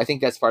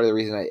think that's part of the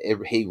reason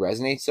he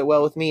resonates so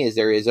well with me is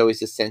there is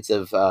always a sense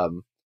of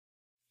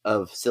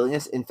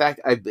silliness. In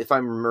fact, if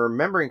I'm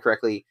remembering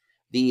correctly,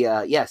 the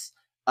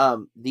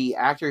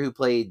actor who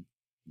played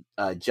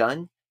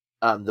Jun,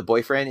 the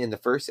boyfriend in the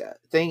first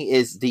thing,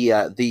 is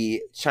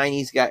the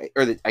Chinese guy,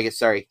 or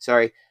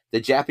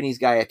the Japanese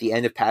guy at the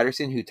end of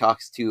Patterson who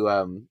talks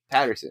to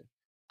Patterson.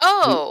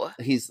 Oh,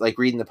 He's like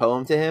reading the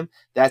poem to him.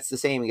 That's the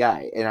same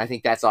guy, and I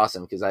think that's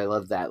awesome because I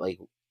love that like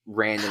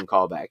random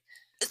callback.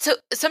 so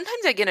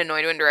sometimes I get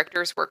annoyed when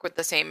directors work with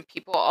the same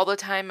people all the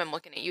time. I'm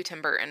looking at you,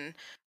 Tim Burton.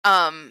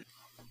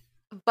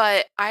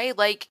 But I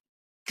like,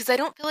 because I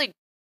don't feel like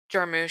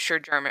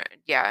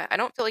I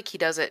don't feel like he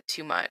does it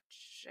too much,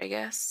 I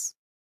guess.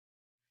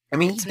 I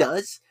mean, he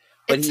does,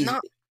 but it's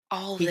not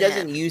all he them.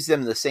 doesn't use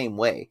them the same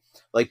way.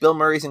 Like Bill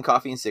Murray's in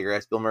Coffee and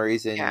Cigarettes, Bill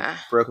Murray's in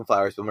Broken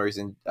Flowers, Bill Murray's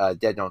in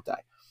Dead Don't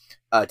Die.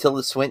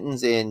 Tilda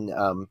Swinton's in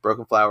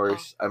Broken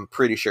Flowers. I'm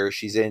pretty sure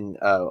she's in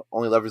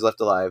Only Lovers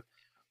Left Alive.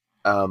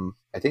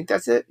 I think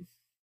that's it.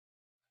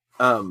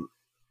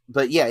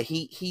 But yeah,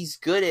 he's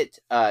good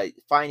at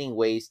finding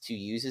ways to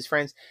use his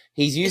friends.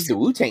 He's used the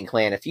Wu-Tang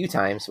Clan a few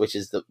times, which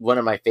is one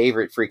of my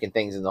favorite freaking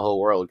things in the whole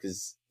world,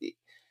 because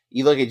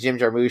you look at Jim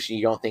Jarmusch and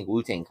you don't think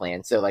Wu-Tang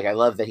Clan. So like I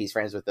love that he's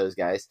friends with those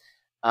guys.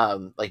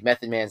 Like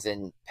Method Man's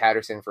in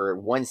Patterson for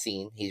one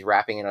scene. He's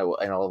rapping in a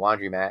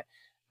laundromat.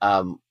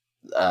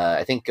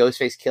 I think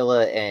Ghostface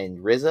Killah and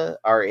RZA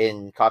are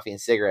in Coffee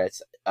and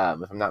Cigarettes,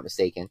 if I'm not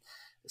mistaken.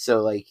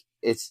 So like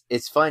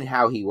it's fun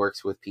how he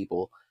works with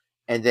people.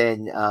 And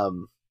then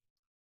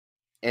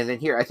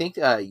here I think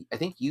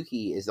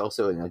Yuki is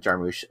also in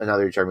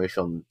another Jarmusch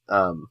film.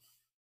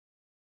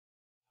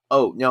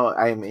 Oh no,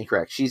 I am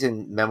incorrect. She's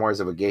in Memoirs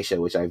of a Geisha,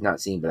 which I've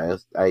not seen,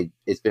 but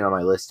it's been on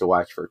my list to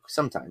watch for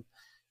some time.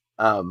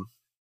 But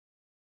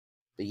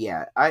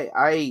yeah,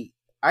 I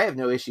have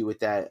no issue with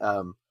that.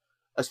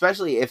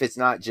 Especially if it's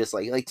not just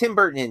like Tim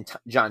Burton and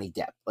Johnny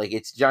Depp. Like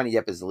it's Johnny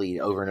Depp as the lead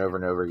over and over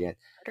and over again.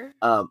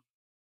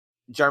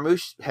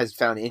 Jarmusch has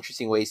found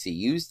interesting ways to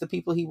use the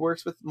people he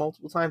works with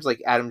multiple times,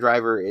 like Adam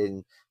Driver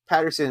in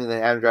Patterson and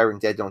then Adam Driver in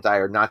Dead Don't Die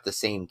are not the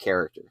same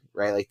character,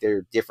 right? Like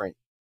they're different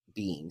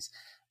beings.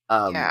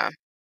 And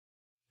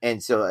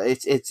so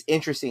it's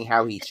interesting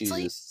how he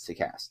chooses to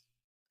cast.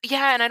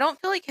 Yeah, and I don't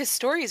feel like his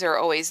stories are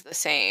always the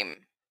same.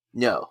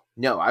 No,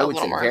 I would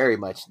say very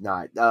much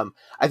not.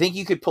 I think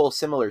you could pull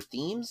similar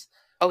themes.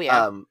 Oh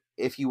yeah.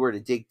 If you were to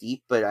dig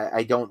deep, but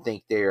I don't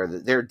think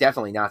they're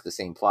definitely not the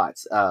same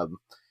plots.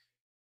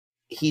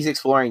 He's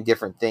exploring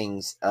different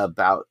things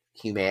about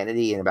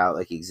humanity and about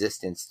like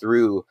existence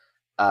through.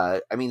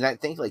 I mean,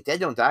 that thing like Dead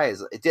Don't Die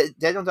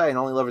and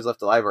Only Lovers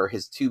Left Alive are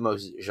his two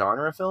most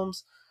genre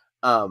films.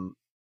 And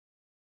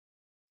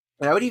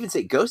I would even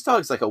say Ghost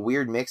Dog's like a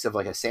weird mix of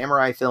like a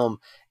samurai film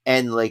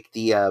and like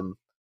the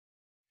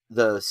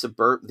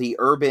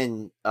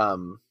urban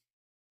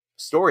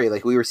story.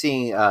 Like we were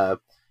seeing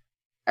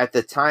at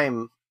the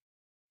time.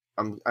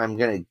 I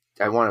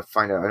want to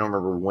find out. I don't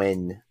remember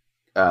when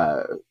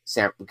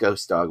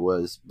Ghost Dog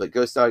was, but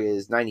Ghost Dog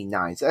is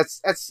 99, so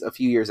that's a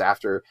few years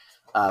after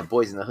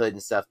Boys in the Hood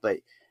and stuff. But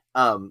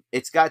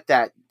it's got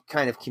that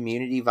kind of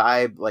community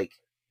vibe like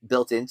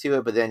built into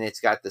it, but then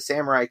it's got the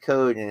samurai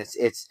code, and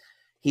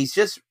he's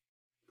just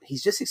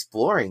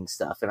exploring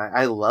stuff, and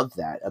I love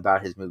that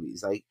about his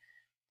movies. Like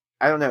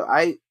I don't know,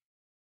 I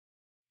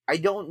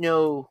don't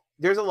know.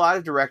 There's a lot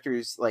of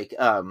directors like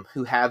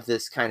who have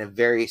this kind of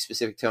very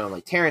specific tone,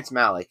 like Terrence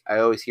Malick. I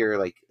always hear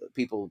like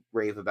people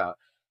rave about.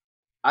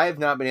 I have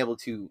not been able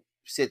to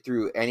sit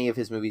through any of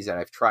his movies that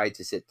I've tried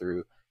to sit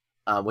through,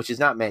 which is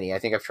not many. I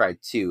think I've tried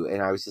 2,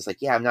 and I was just like,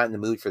 yeah, I'm not in the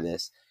mood for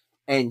this.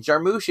 And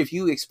Jarmusch, if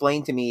you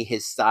explained to me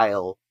his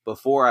style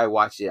before I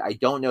watched it, I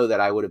don't know that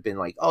I would have been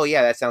like, oh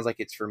yeah, that sounds like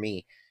it's for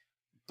me.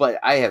 But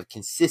I have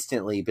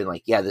consistently been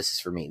like, yeah, this is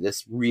for me.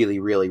 This really,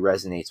 really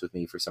resonates with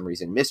me for some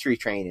reason. Mystery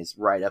Train is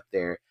right up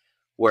there.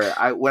 Where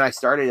when I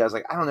started, I was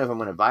like, I don't know if I'm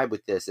going to vibe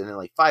with this. And then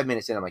like 5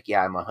 minutes in, I'm like,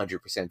 yeah, I'm 100%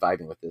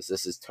 vibing with this.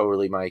 This is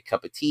totally my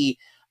cup of tea.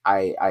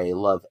 I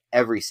love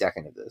every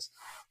second of this.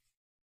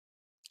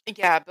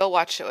 Yeah, Bill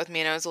watched it with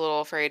me, and I was a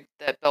little afraid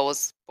that Bill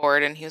was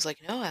bored, and he was like,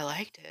 no, I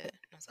liked it.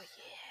 And I was like,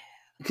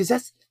 yeah.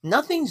 Because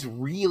nothing's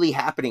really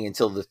happening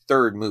until the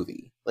third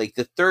movie. Like,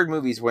 the third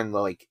movie is when,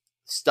 like,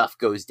 stuff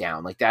goes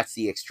down. Like, that's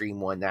the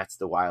extreme one. That's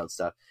the wild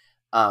stuff.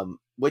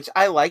 Which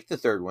I like the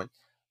third one.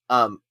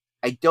 I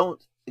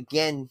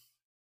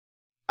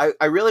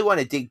I really want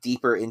to dig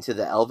deeper into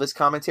the Elvis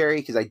commentary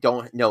because I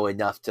don't know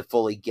enough to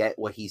fully get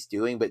what he's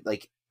doing. But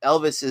like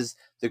Elvis is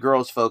the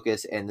girl's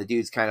focus, and the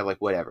dude's kind of like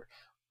whatever.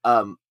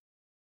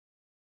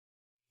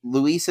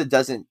 Louisa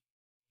doesn't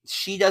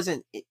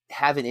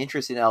have an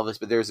interest in Elvis,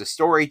 but there's a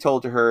story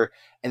told to her,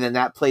 and then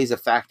that plays a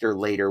factor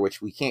later,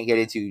 which we can't get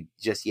into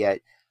just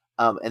yet.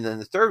 And then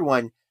the third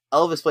one,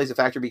 Elvis plays a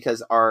factor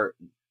because our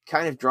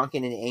kind of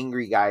drunken and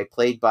angry guy,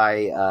 played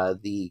by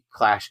the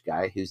Clash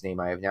guy, whose name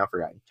I have now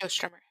forgotten.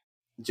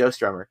 Joe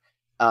Strummer.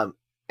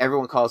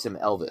 Everyone calls him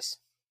Elvis,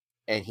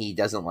 and he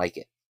doesn't like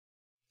it.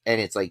 And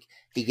it's like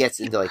he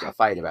gets into like a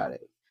fight about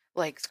it.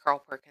 Likes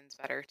Carl Perkins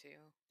better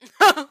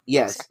too.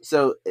 Yes,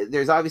 so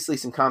there's obviously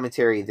some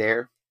commentary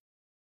there,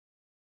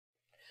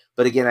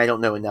 but again, I don't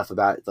know enough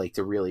about it, like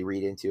to really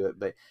read into it.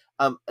 But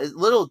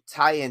little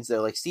tie-ins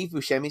though, like Steve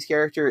Buscemi's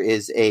character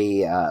is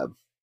a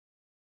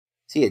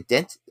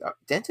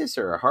dentist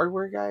or a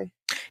hardware guy?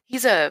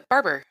 He's a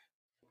barber.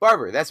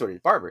 Barber, that's what it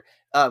is. Barber.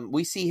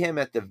 We see him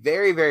at the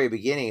very, very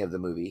beginning of the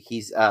movie.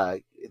 He's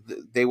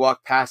they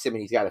walk past him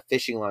and he's got a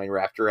fishing line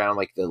wrapped around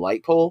like the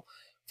light pole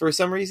for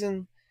some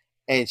reason.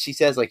 And she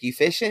says, like, you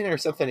fishing or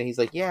something? And he's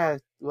like, yeah,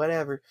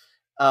 whatever.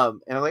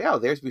 And I'm like, oh,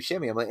 there's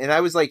Buscemi. I'm like, and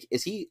I was like,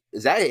 is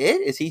that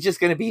it? Is he just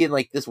going to be in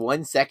like this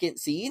 1 second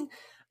scene?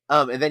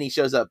 And then he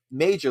shows up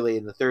majorly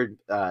in the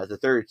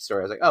third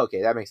story. I was like, oh,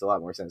 okay, that makes a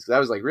lot more sense. Cause I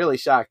was like really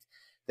shocked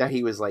that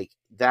he was like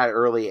that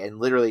early and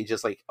literally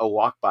just like a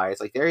walk by. It's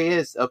like, there he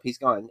is. Oh, he's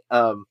gone.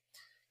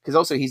 Cause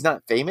also he's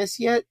not famous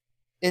yet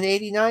in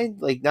 89.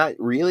 Like not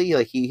really,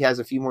 like he has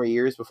a few more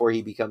years before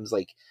he becomes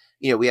like,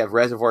 we have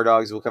Reservoir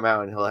Dogs will come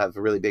out and he'll have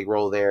a really big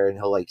role there and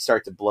he'll like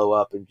start to blow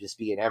up and just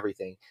be in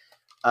everything.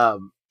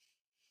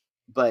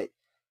 But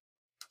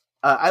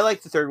I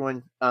like the third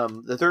one.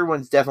 The third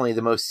one's definitely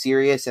the most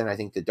serious and I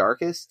think the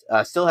darkest.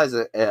 Still has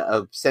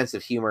a sense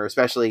of humor,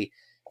 especially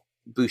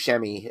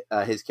Buscemi,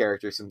 his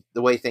character,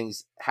 the way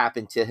things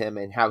happen to him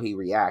and how he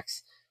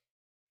reacts.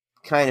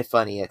 Kind of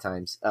funny at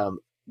times.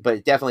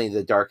 But definitely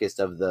the darkest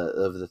of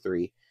the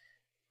three.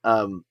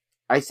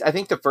 I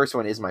think the first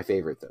one is my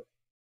favorite though.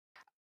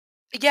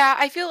 Yeah,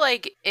 I feel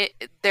like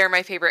they're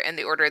my favorite in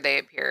the order they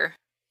appear.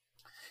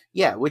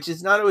 Yeah, which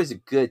is not always a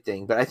good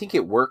thing, but I think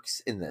it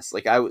works in this.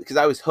 Like because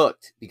I was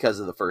hooked because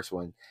of the first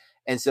one,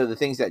 and so the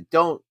things that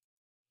didn't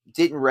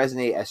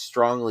resonate as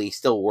strongly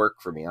still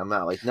work for me. I'm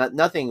not like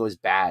nothing was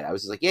bad. I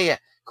was just like, yeah,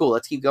 cool,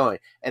 let's keep going.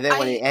 And then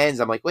when it ends,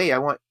 I'm like, wait,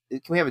 can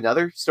we have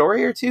another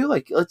story or two?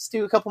 Like, let's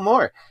do a couple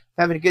more.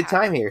 I'm having a good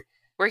time here.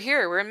 We're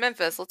here. We're in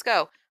Memphis. Let's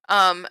go.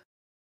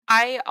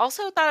 I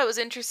also thought it was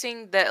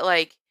interesting that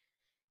like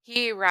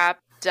he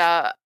wrapped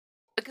up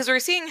because we're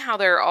seeing how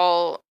they're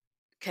all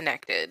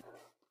connected,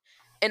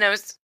 and I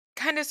was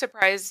kind of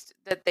surprised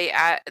that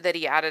that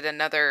he added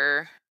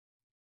another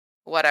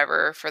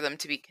whatever for them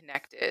to be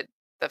connected.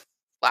 The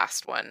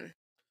last one.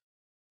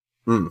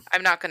 I'm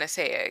not going to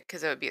say it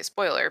because it would be a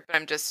spoiler, but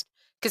I'm just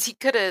because it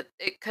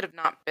could have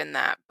not been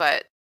that,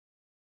 but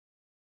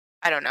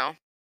I don't know.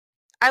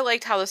 I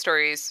liked how the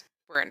stories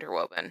were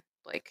interwoven.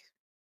 Like,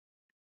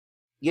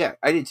 yeah,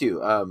 I did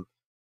too.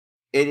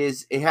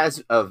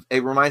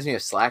 It reminds me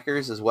of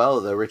Slackers as well,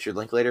 the Richard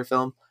Linklater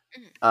film.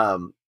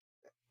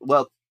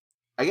 Well,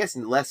 I guess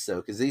less so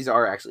because these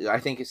are actually. I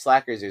think in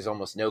Slackers there's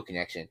almost no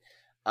connection.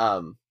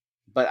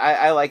 But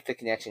I like the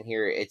connection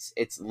here.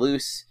 It's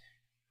loose,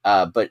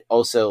 but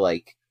also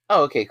like,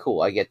 oh, okay,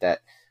 cool, I get that.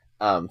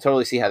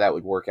 Totally see how that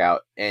would work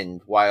out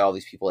and why all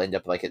these people end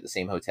up like at the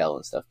same hotel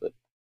and stuff. But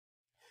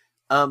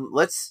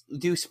let's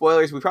do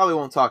spoilers. We probably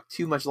won't talk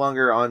too much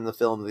longer on the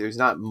film. There's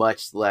not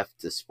much left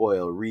to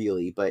spoil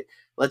really, but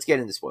let's get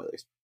into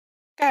spoilers.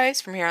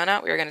 Guys, from here on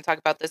out, we are going to talk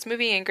about this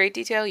movie in great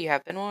detail. You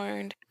have been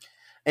warned.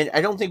 And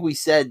I don't think we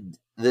said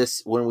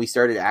this when we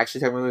started actually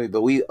talking about the movie,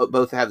 but we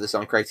both have this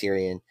on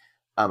Criterion.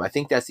 I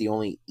think that's the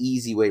only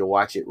easy way to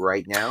watch it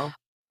right now.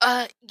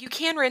 You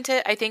can rent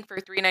it, I think, for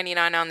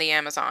 $3.99 on the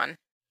Amazon.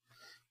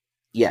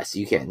 Yes,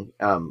 you can.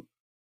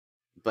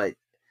 But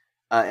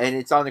and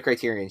it's on the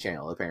Criterion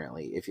channel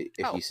apparently if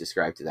you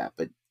subscribe to that.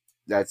 But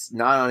that's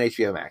not on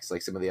HBO Max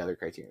like some of the other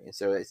Criterion.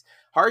 So it's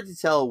hard to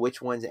tell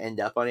which ones end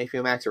up on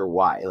HBO Max or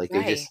why. Like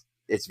they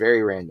it's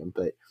very random.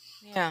 But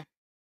yeah.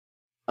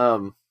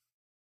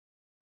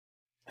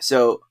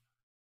 So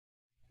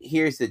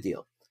here's the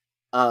deal.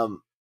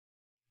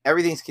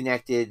 Everything's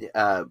connected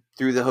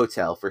through the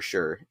hotel for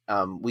sure.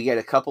 We get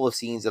a couple of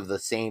scenes of the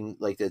same,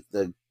 like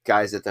the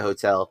guys at the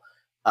hotel.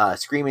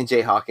 Screamin'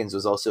 Jay Hawkins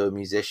was also a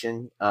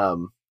musician.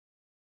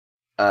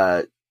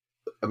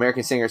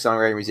 American singer,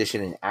 songwriter,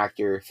 musician, and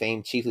actor,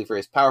 famed chiefly for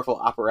his powerful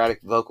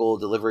operatic vocal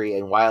delivery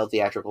and wild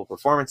theatrical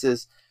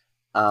performances,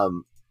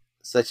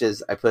 such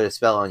as I Put a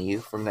Spell on You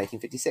from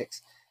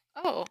 1956.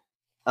 Oh.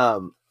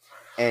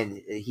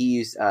 And he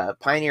used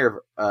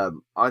pioneer of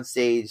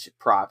onstage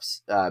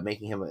props,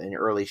 making him an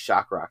early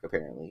shock rock,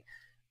 apparently.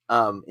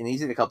 And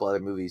he's in a couple other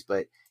movies,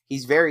 but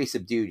he's very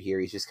subdued here.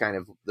 He's just kind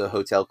of the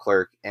hotel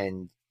clerk,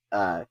 and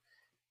I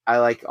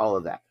like all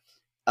of that.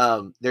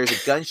 There's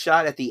a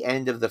gunshot at the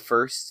end of the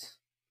first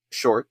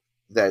short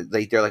that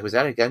they're like, was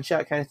that a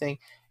gunshot kind of thing?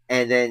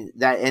 And then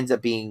that ends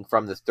up being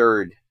from the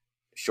third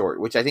short,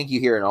 which I think you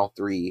hear in all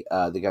three,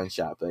 the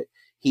gunshot. But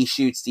he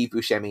shoots Steve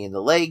Buscemi in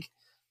the leg.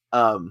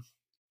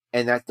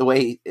 And that's the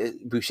way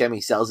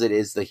Buscemi sells it,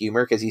 is the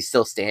humor, because he's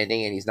still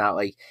standing and he's not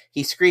like,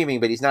 he's screaming,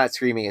 but he's not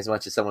screaming as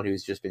much as someone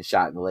who's just been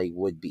shot in the leg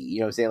would be. You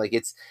know what I'm saying? Like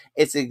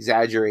it's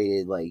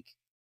exaggerated, like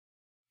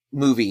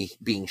movie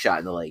being shot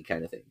in the leg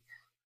kind of thing.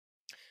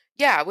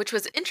 Yeah, which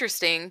was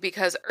interesting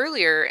because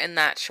earlier in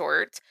that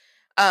short,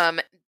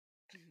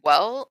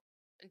 well,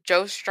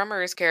 Joe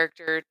Strummer's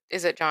character,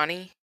 is it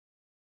Johnny?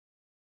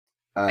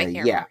 I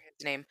can't Yeah. remember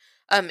his name.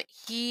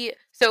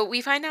 So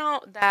we find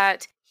out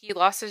that he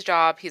lost his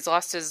job, he's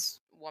lost his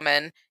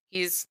woman,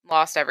 he's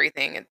lost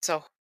everything. It's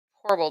a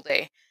horrible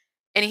day.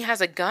 And he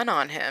has a gun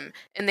on him.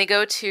 And they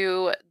go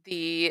to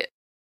the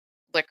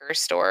liquor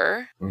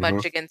store,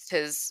 much against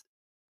his,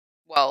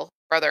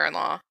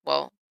 brother-in-law.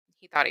 Well,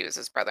 he thought he was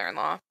his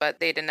brother-in-law, but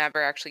they didn't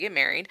ever actually get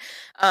married.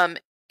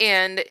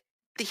 And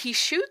he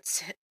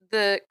shoots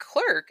the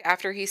clerk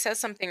after he says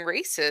something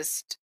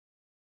racist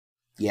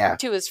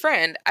to his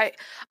friend.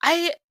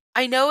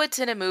 I know it's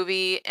in a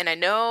movie, and I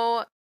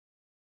know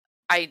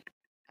I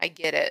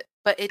get it,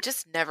 but it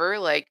just never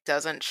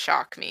doesn't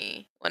shock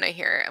me when I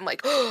hear it. I'm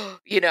like, oh,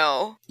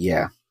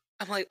 Yeah.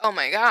 I'm like, oh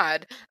my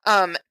God.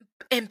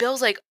 And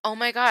Bill's like, oh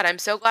my God, I'm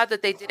so glad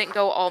that they didn't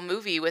go all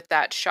movie with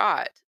that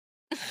shot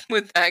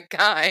with that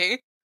guy.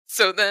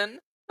 So then,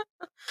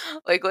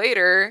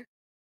 later,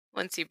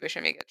 when Steve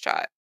Buscemi gets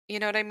shot, you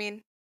know what I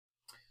mean?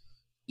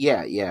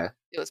 Yeah. It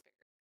was bigger.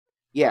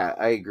 Yeah,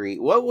 I agree.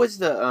 What was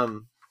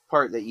the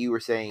part that you were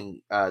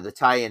saying, the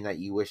tie-in that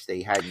you wish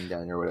they hadn't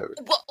done or whatever?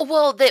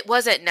 Well, that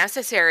wasn't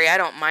necessary. I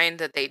don't mind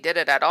that they did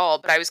it at all,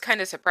 but I was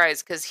kind of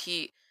surprised because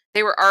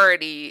they were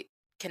already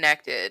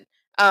connected.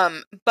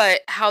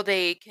 But how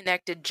they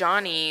connected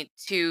Johnny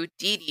to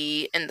Dee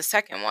Dee in the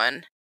second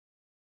one.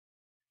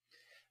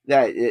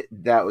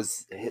 That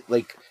was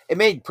like, it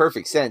made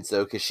perfect sense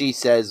though, because she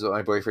says, well,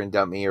 my boyfriend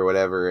dumped me or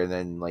whatever, and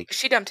then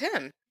she dumped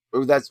him.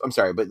 I'm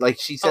sorry, but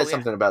she says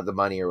something about the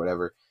money or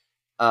whatever.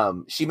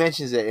 She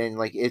mentions it, and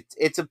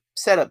it's a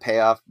setup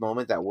payoff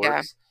moment that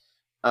works.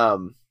 Yeah.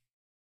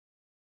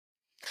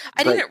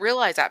 I didn't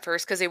realize at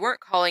first because they weren't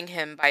calling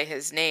him by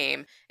his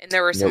name, and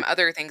there were some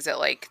other things that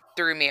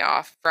threw me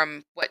off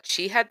from what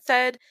she had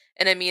said.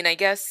 And I mean, I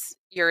guess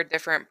you're a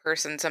different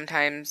person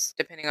sometimes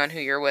depending on who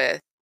you're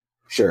with.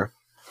 Sure.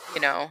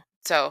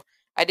 So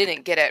I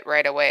didn't get it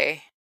right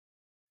away.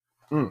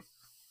 No,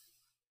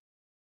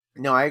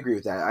 I agree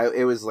with that.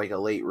 It was like a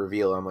late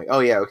reveal. I'm like, oh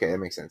yeah, okay, that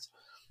makes sense.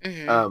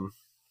 Mm-hmm.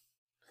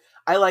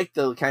 I like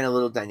the kind of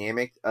little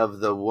dynamic of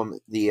the woman,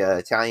 the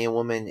Italian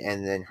woman,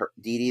 and then her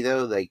Dee Dee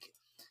though,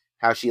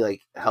 how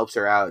she helps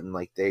her out, and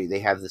they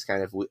have this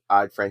kind of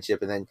odd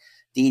friendship, and then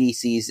Dee Dee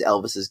sees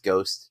Elvis's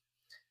ghost.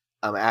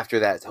 After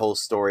that whole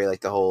story,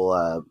 the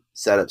whole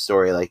setup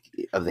story,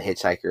 of the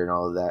hitchhiker and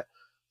all of that.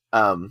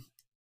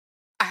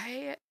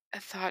 I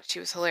thought she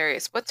was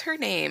hilarious. What's her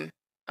name?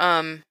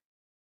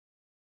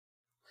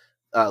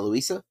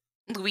 Louisa.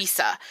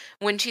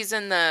 When she's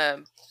in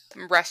the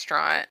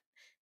restaurant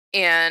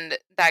and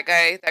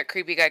that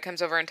creepy guy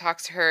comes over and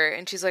talks to her,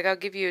 and she's like, I'll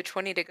give you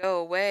 $20 to go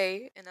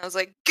away. And I was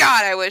like,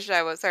 God, I wish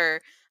I was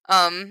her.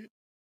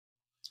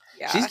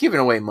 She's giving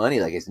away money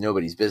like it's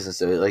nobody's business.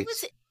 So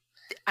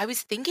I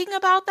was thinking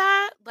about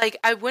that.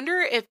 I wonder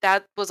if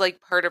that was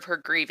part of her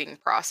grieving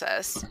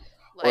process.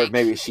 Or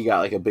maybe she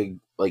got a big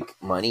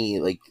money,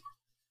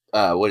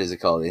 what is it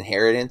called?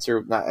 Inheritance,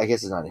 or not? I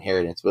guess it's not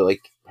inheritance, but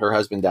her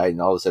husband died,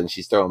 and all of a sudden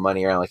she's throwing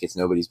money around like it's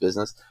nobody's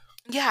business.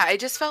 Yeah, I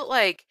just felt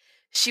like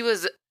she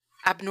was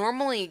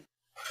abnormally.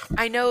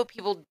 I know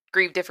people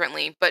grieve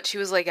differently, but she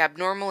was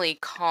abnormally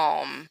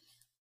calm.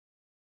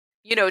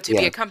 To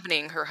be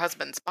accompanying her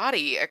husband's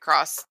body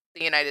across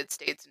the United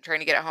States and trying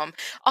to get it home.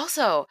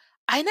 Also,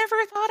 I never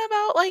thought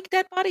about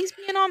dead bodies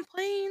being on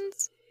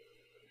planes.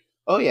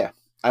 Oh yeah.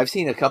 I've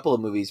seen a couple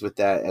of movies with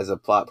that as a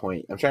plot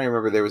point. I'm trying to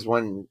remember. There was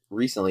one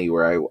recently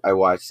where I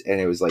watched, and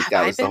it was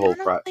that was the whole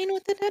plane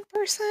with a dead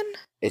person.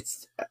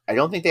 I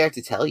don't think they have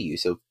to tell you,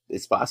 so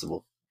it's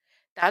possible.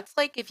 That's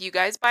if you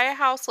guys buy a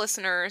house,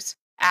 listeners,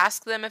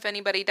 ask them if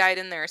anybody died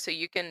in there, so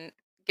you can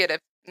get a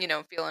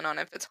feeling on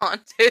if it's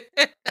haunted.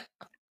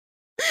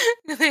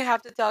 They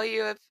have to tell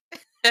you if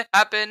it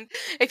happened.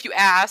 If you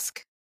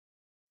ask,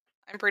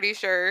 I'm pretty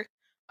sure.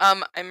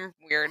 I'm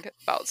weird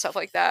about stuff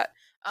like that.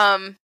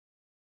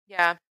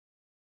 Yeah.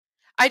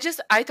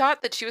 I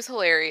thought that she was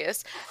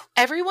hilarious.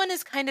 Everyone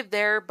is kind of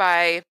there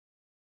by,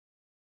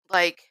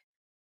 I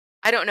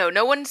don't know.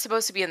 No one's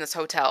supposed to be in this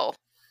hotel.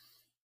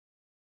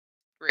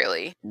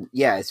 Really.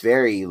 Yeah, it's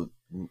very,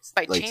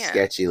 by chance.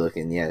 Sketchy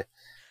looking, yeah.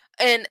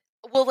 And,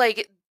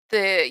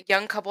 the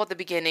young couple at the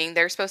beginning,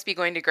 they're supposed to be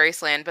going to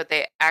Graceland, but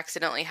they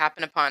accidentally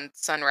happen upon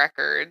Sun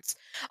Records.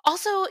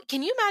 Also,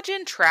 can you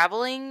imagine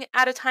traveling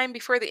at a time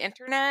before the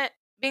internet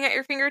being at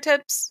your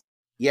fingertips?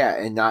 Yeah,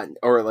 and not,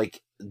 or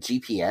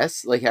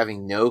GPS,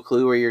 having no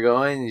clue where you're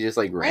going, and just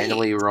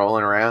randomly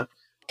rolling around.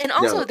 And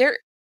also,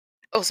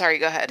 Oh, sorry.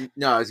 Go ahead.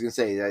 No, I was gonna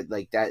say that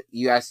like that.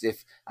 You asked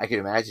if I could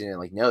imagine it.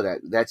 Like, no,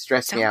 that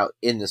stressed me Sounds out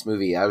in this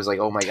movie. I was like,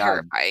 oh my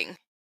god, terrifying.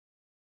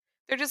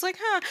 They're just like,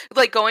 huh?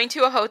 Like going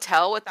to a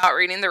hotel without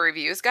reading the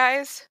reviews,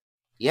 guys.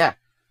 yeah,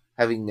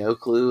 having no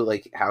clue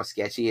like how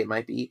sketchy it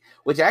might be.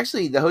 Which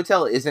actually, the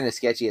hotel isn't as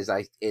sketchy as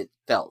it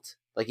felt.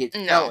 Like it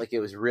No. felt like it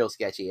was real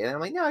sketchy, and I'm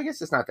like, no, I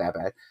guess it's not that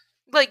bad.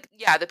 Like,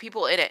 yeah, the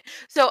people in it.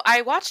 So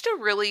I watched a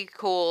really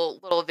cool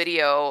little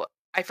video.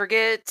 I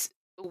forget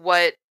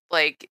what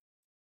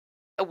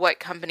what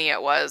company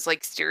it was,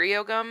 like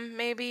Stereo Gum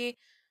maybe.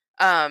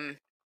 Um,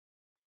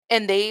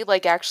 and they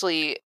like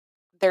actually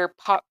they're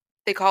pop.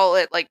 They call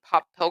it like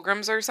pop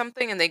pilgrims or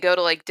something, and they go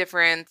to like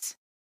different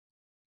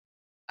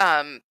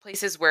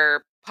places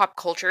where pop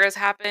culture has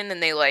happened,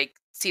 and they like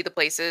see the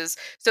places.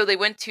 So they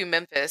went to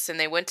Memphis and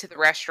they went to the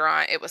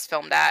restaurant it was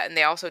filmed at, and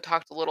they also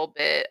talked a little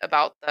bit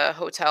about the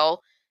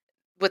hotel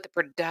with the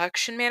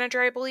production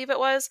manager, I believe it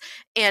was,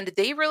 and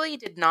they really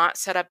did not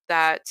set up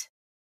that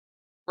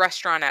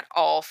restaurant at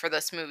all for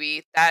this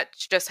movie.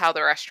 That's just how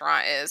the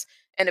restaurant is.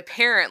 And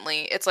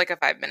apparently, it's like a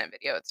 5-minute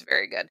video. It's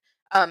very good.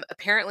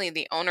 Apparently,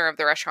 the owner of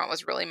the restaurant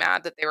was really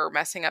mad that they were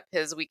messing up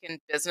his weekend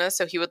business,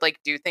 so he would like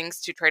do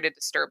things to try to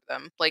disturb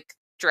them, like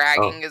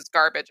Oh, dragging his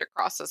garbage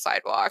across the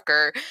sidewalk,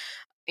 or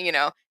you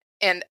know.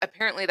 And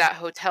apparently, that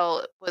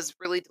hotel was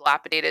really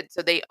dilapidated,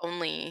 so they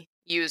only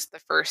used the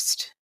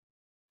first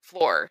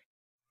floor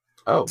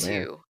oh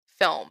man, to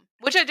film,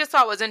 which I just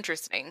thought was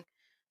interesting.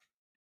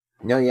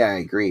 no, yeah, I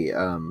agree.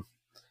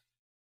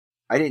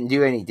 I didn't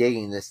do any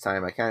digging this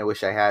time. I kind of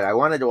wish I had. I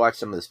wanted to watch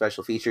some of the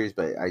special features,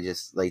 but I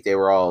just like they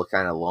were all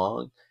kind of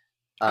long.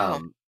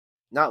 Oh, Um,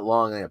 Not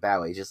long in a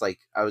bad way. Just like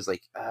I was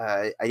like,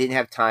 I didn't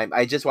have time.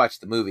 I just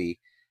watched the movie,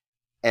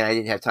 and I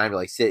didn't have time to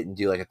like sit and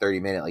do like a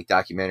 30-minute like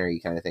documentary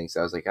kind of thing.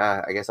 So I was like,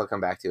 I guess I'll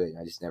come back to it. And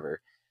I just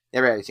never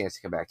had a chance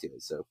to come back to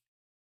it. So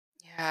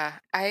yeah.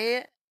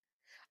 I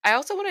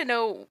also want to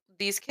know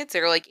these kids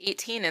are like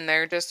 18 and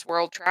they're just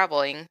world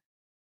traveling.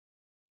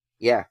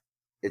 yeah,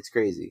 it's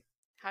crazy.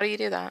 How do you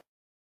do that?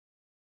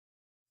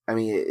 I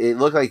mean, it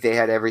looked like they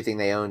had everything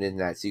they owned in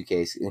that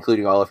suitcase,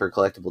 including all of her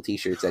collectible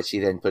T-shirts that she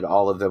then put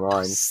all of them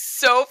on.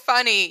 So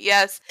funny,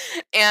 yes.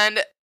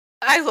 And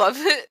I love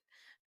it.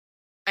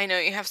 I know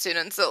you have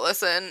students that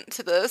listen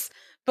to this,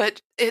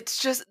 but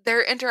it's just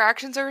their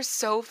interactions are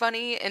so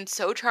funny and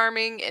so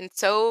charming and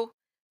so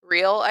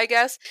real, I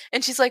guess.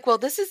 And she's like, "Well,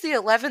 this is the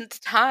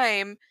 11th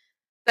time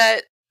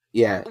that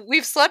Yeah,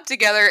 we've slept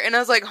together." And I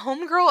was like,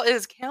 "Homegirl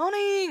is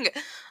counting."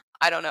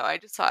 I don't know. I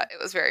just thought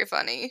it was very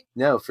funny.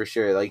 no, for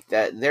sure. Like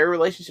that, their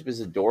relationship is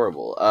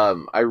adorable.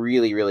 I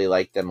really, really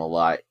like them a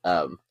lot.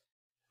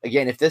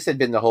 Again, if this had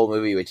been the whole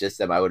movie with just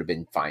them, I would have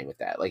been fine with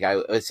that.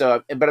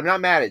 But I'm not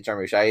mad at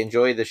Jarmusch. I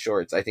enjoy the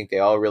shorts. I think they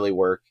all really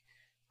work.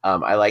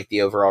 I like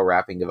the overall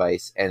wrapping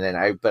device, and then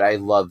I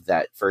love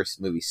that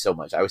first movie so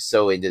much. I was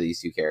so into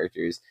these two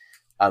characters,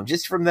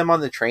 just from them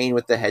on the train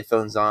with the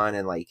headphones on,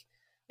 and like,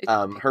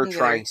 her Picking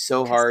their trying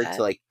so hard cassette.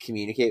 to like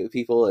communicate with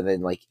people, and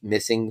then like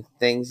missing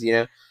things, you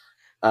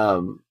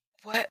know.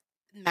 What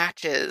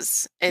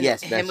matches and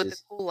Yes, him with the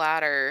matches. cool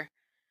lighter,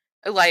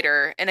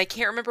 and I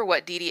can't remember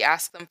what Dee Dee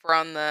asked them for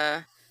on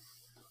the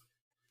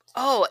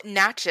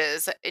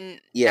Natchez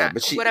and Yeah,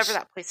 but she whatever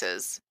that place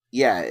is.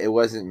 yeah, it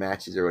wasn't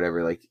matches or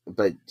whatever. Like,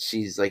 but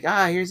she's like,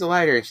 here's a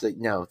lighter, and she's like,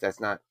 no, that's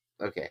not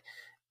okay.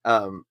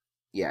 Um,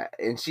 yeah,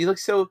 and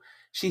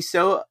she's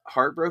so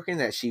heartbroken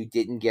that she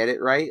didn't get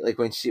it right. Like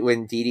when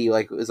Dee Dee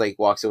like was like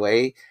walks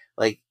away,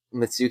 like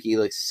Mitsuki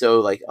looks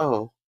so like,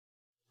 oh,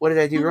 what did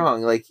I do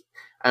wrong? Like,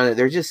 I don't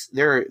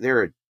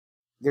know.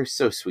 They're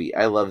so sweet.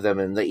 I love them,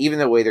 and even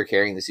the way they're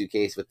carrying the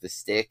suitcase with the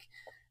stick.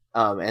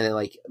 And then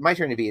like my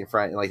turn to be in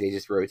front, and like they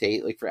just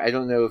rotate. Like I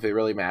don't know if it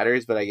really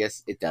matters, but I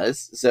guess it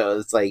does. So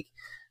it's like,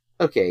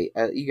 okay,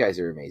 you guys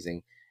are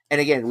amazing.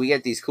 And again, we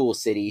get these cool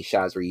city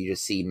shots where you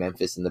just see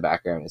Memphis in the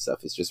background and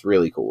stuff. It's just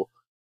really cool.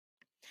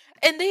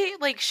 And they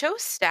like show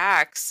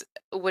Stax,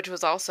 which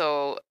was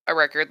also a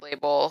record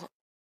label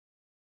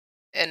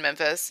in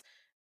Memphis.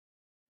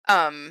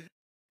 Um,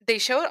 they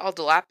show it all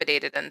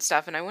dilapidated and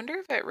stuff, and I wonder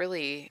if it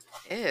really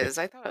is.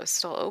 I thought it was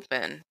still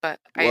open, but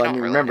I Well, I don't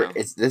mean, really remember, know.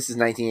 this is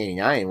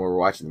 1989 where we're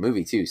watching the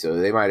movie too, so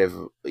they might have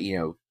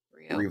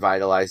Real.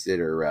 revitalized it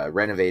or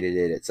renovated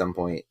it at some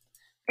point.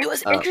 It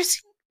was Uh,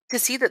 interesting to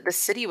see that the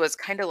city was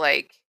kind of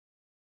like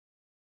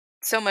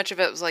so much of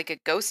it was like a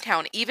ghost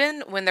town.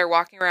 Even when they're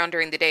walking around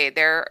during the day,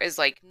 there is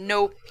like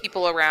no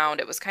people around.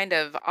 It was kind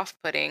of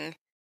off-putting.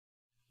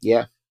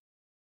 yeah.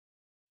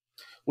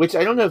 Which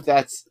I don't know if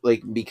that's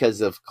like because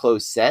of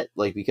closed set,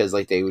 like because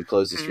like they would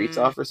close the streets Mm,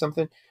 off or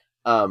something.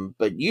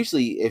 But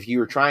usually if you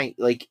were trying,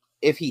 like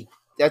if he,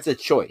 that's a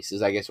choice,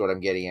 is I guess what I'm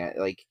getting at.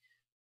 Like,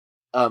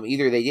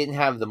 either they didn't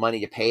have the money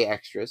to pay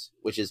extras,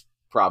 which is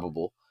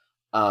probable,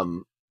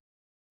 um,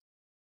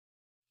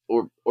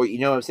 or you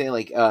know what I'm saying?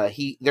 Like,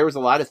 there was a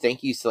lot of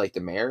thank yous to like the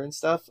mayor and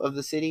stuff of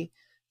the city.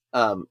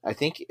 I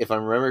think if I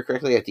remember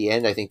correctly, at the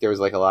end, I think there was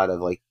like a lot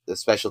of like the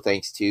special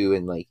thanks to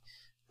and like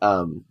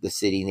the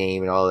city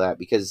name and all of that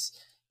because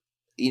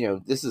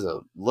this is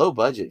a low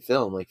budget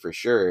film, like for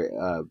sure.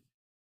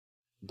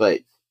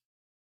 But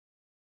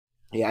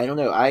yeah, I don't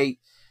know.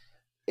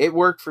 It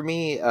worked for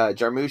me.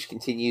 Jarmusch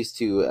continues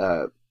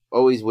to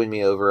always win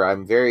me over.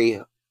 I'm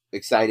very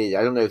excited.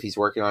 I don't know if he's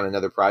working on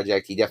another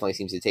project. He definitely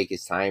seems to take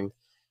his time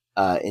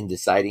in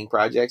deciding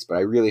projects, but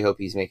I really hope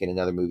he's making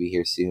another movie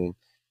here soon.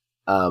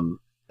 And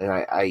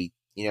I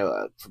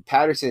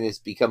Patterson has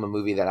become a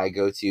movie that I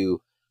go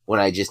to when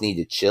I just need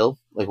to chill,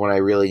 like when I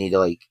really need to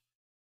like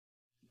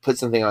put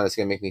something on that's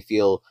going to make me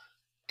feel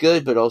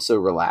good, but also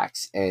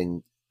relax.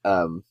 And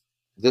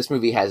this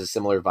movie has a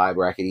similar vibe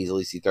where I could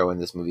easily see throwing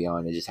this movie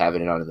on and just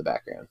having it on in the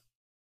background.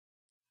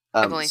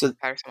 I've only seen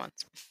Patterson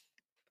once.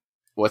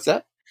 What's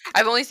that?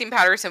 I've only seen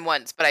Patterson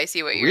once, but I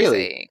see what you're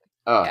Really? saying.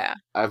 Oh, yeah.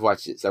 I've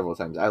watched it several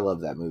times. I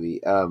love that movie.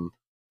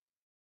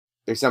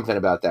 There's something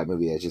about that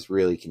movie that just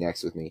really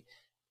connects with me.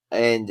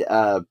 And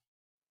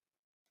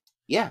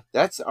yeah,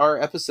 that's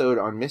our episode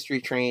on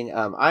Mystery Train.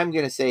 I'm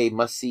gonna say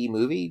must see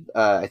movie.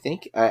 I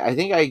think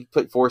I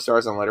put 4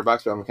 stars on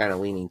Letterboxd, but I'm kind of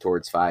leaning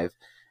towards 5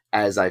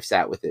 as I've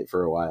sat with it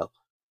for a while.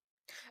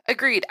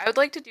 Agreed. I would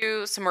like to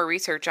do some more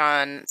research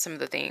on some of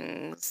the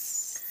things.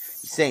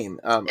 Same,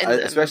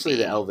 especially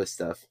the Elvis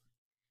stuff.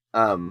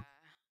 I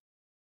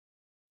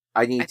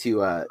need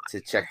to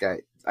check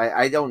that.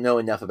 I don't know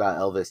enough about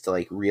Elvis to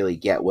like really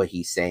get what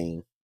he's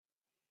saying.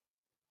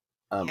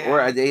 Or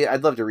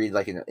I'd love to read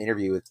like an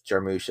interview with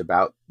Jarmusch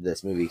about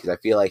this movie, because I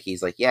feel like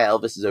he's like, yeah,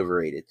 Elvis is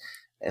overrated,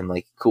 and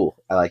like,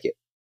 cool, I like it.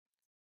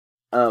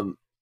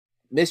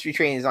 Mystery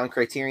Train is on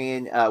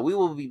Criterion. We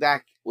will be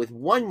back with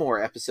one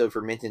more episode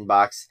for Mint in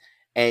Box,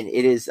 and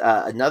it is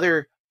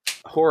another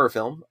horror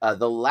film,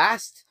 the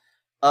last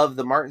of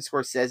the Martin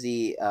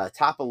Scorsese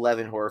top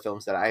 11 horror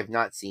films that I have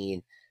not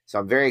seen. So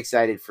I'm very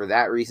excited for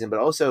that reason, but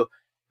also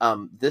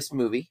this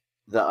movie,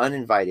 The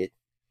Uninvited,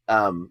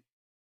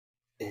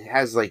 it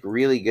has like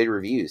really good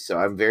reviews. So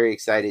I'm very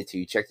excited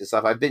to check this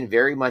off. I've been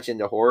very much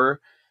into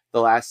horror the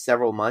last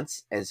several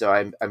months, and so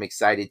I'm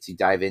excited to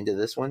dive into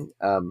this one.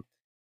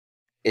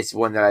 It's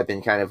one that I've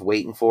been kind of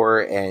waiting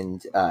for,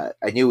 and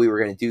I knew we were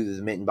going to do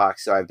the Mitten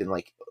Box, so I've been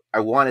like, I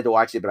wanted to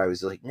watch it, but I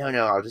was like, no,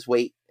 I'll just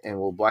wait, and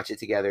we'll watch it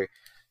together.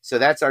 So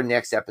that's our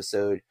next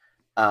episode,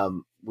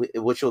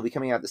 which will be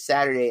coming out the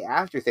Saturday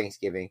after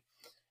Thanksgiving.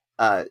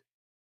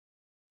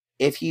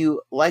 If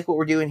you like what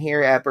we're doing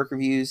here at Burke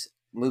Reviews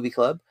Movie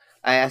Club,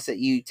 I ask that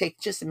you take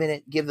just a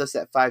minute, give us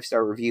that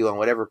 5-star review on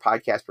whatever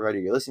podcast provider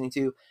you're listening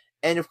to.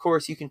 And of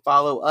course, you can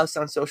follow us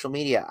on social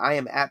media. I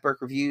am at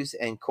Burke Reviews,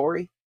 and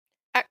Corey?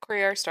 At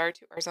Corey R. Star,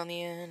 2 R's on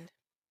the end.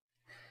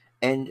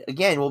 And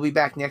again, we'll be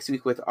back next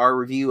week with our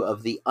review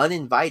of The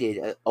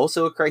Uninvited,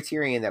 also a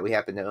Criterion that we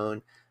happen to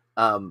own.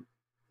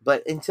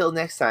 But until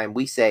next time,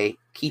 we say,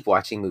 keep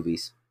watching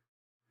movies.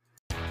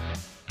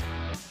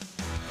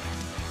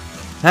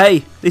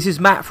 Hey, this is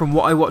Matt from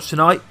What I Watched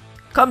Tonight.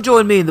 Come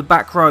join me in the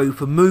back row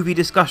for movie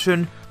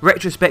discussion,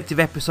 retrospective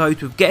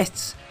episodes with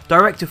guests,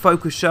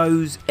 director-focused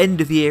shows,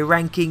 end-of-year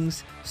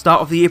rankings,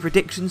 start-of-the-year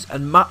predictions,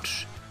 and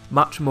much,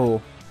 much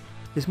more.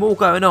 There's more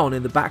going on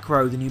in the back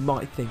row than you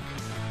might think.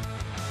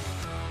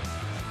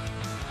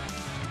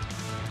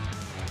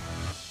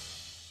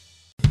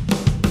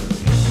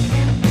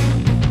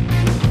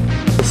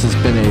 This has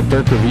been a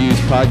Burke Reviews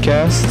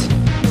podcast.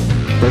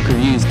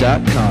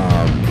 BurkeReviews.com.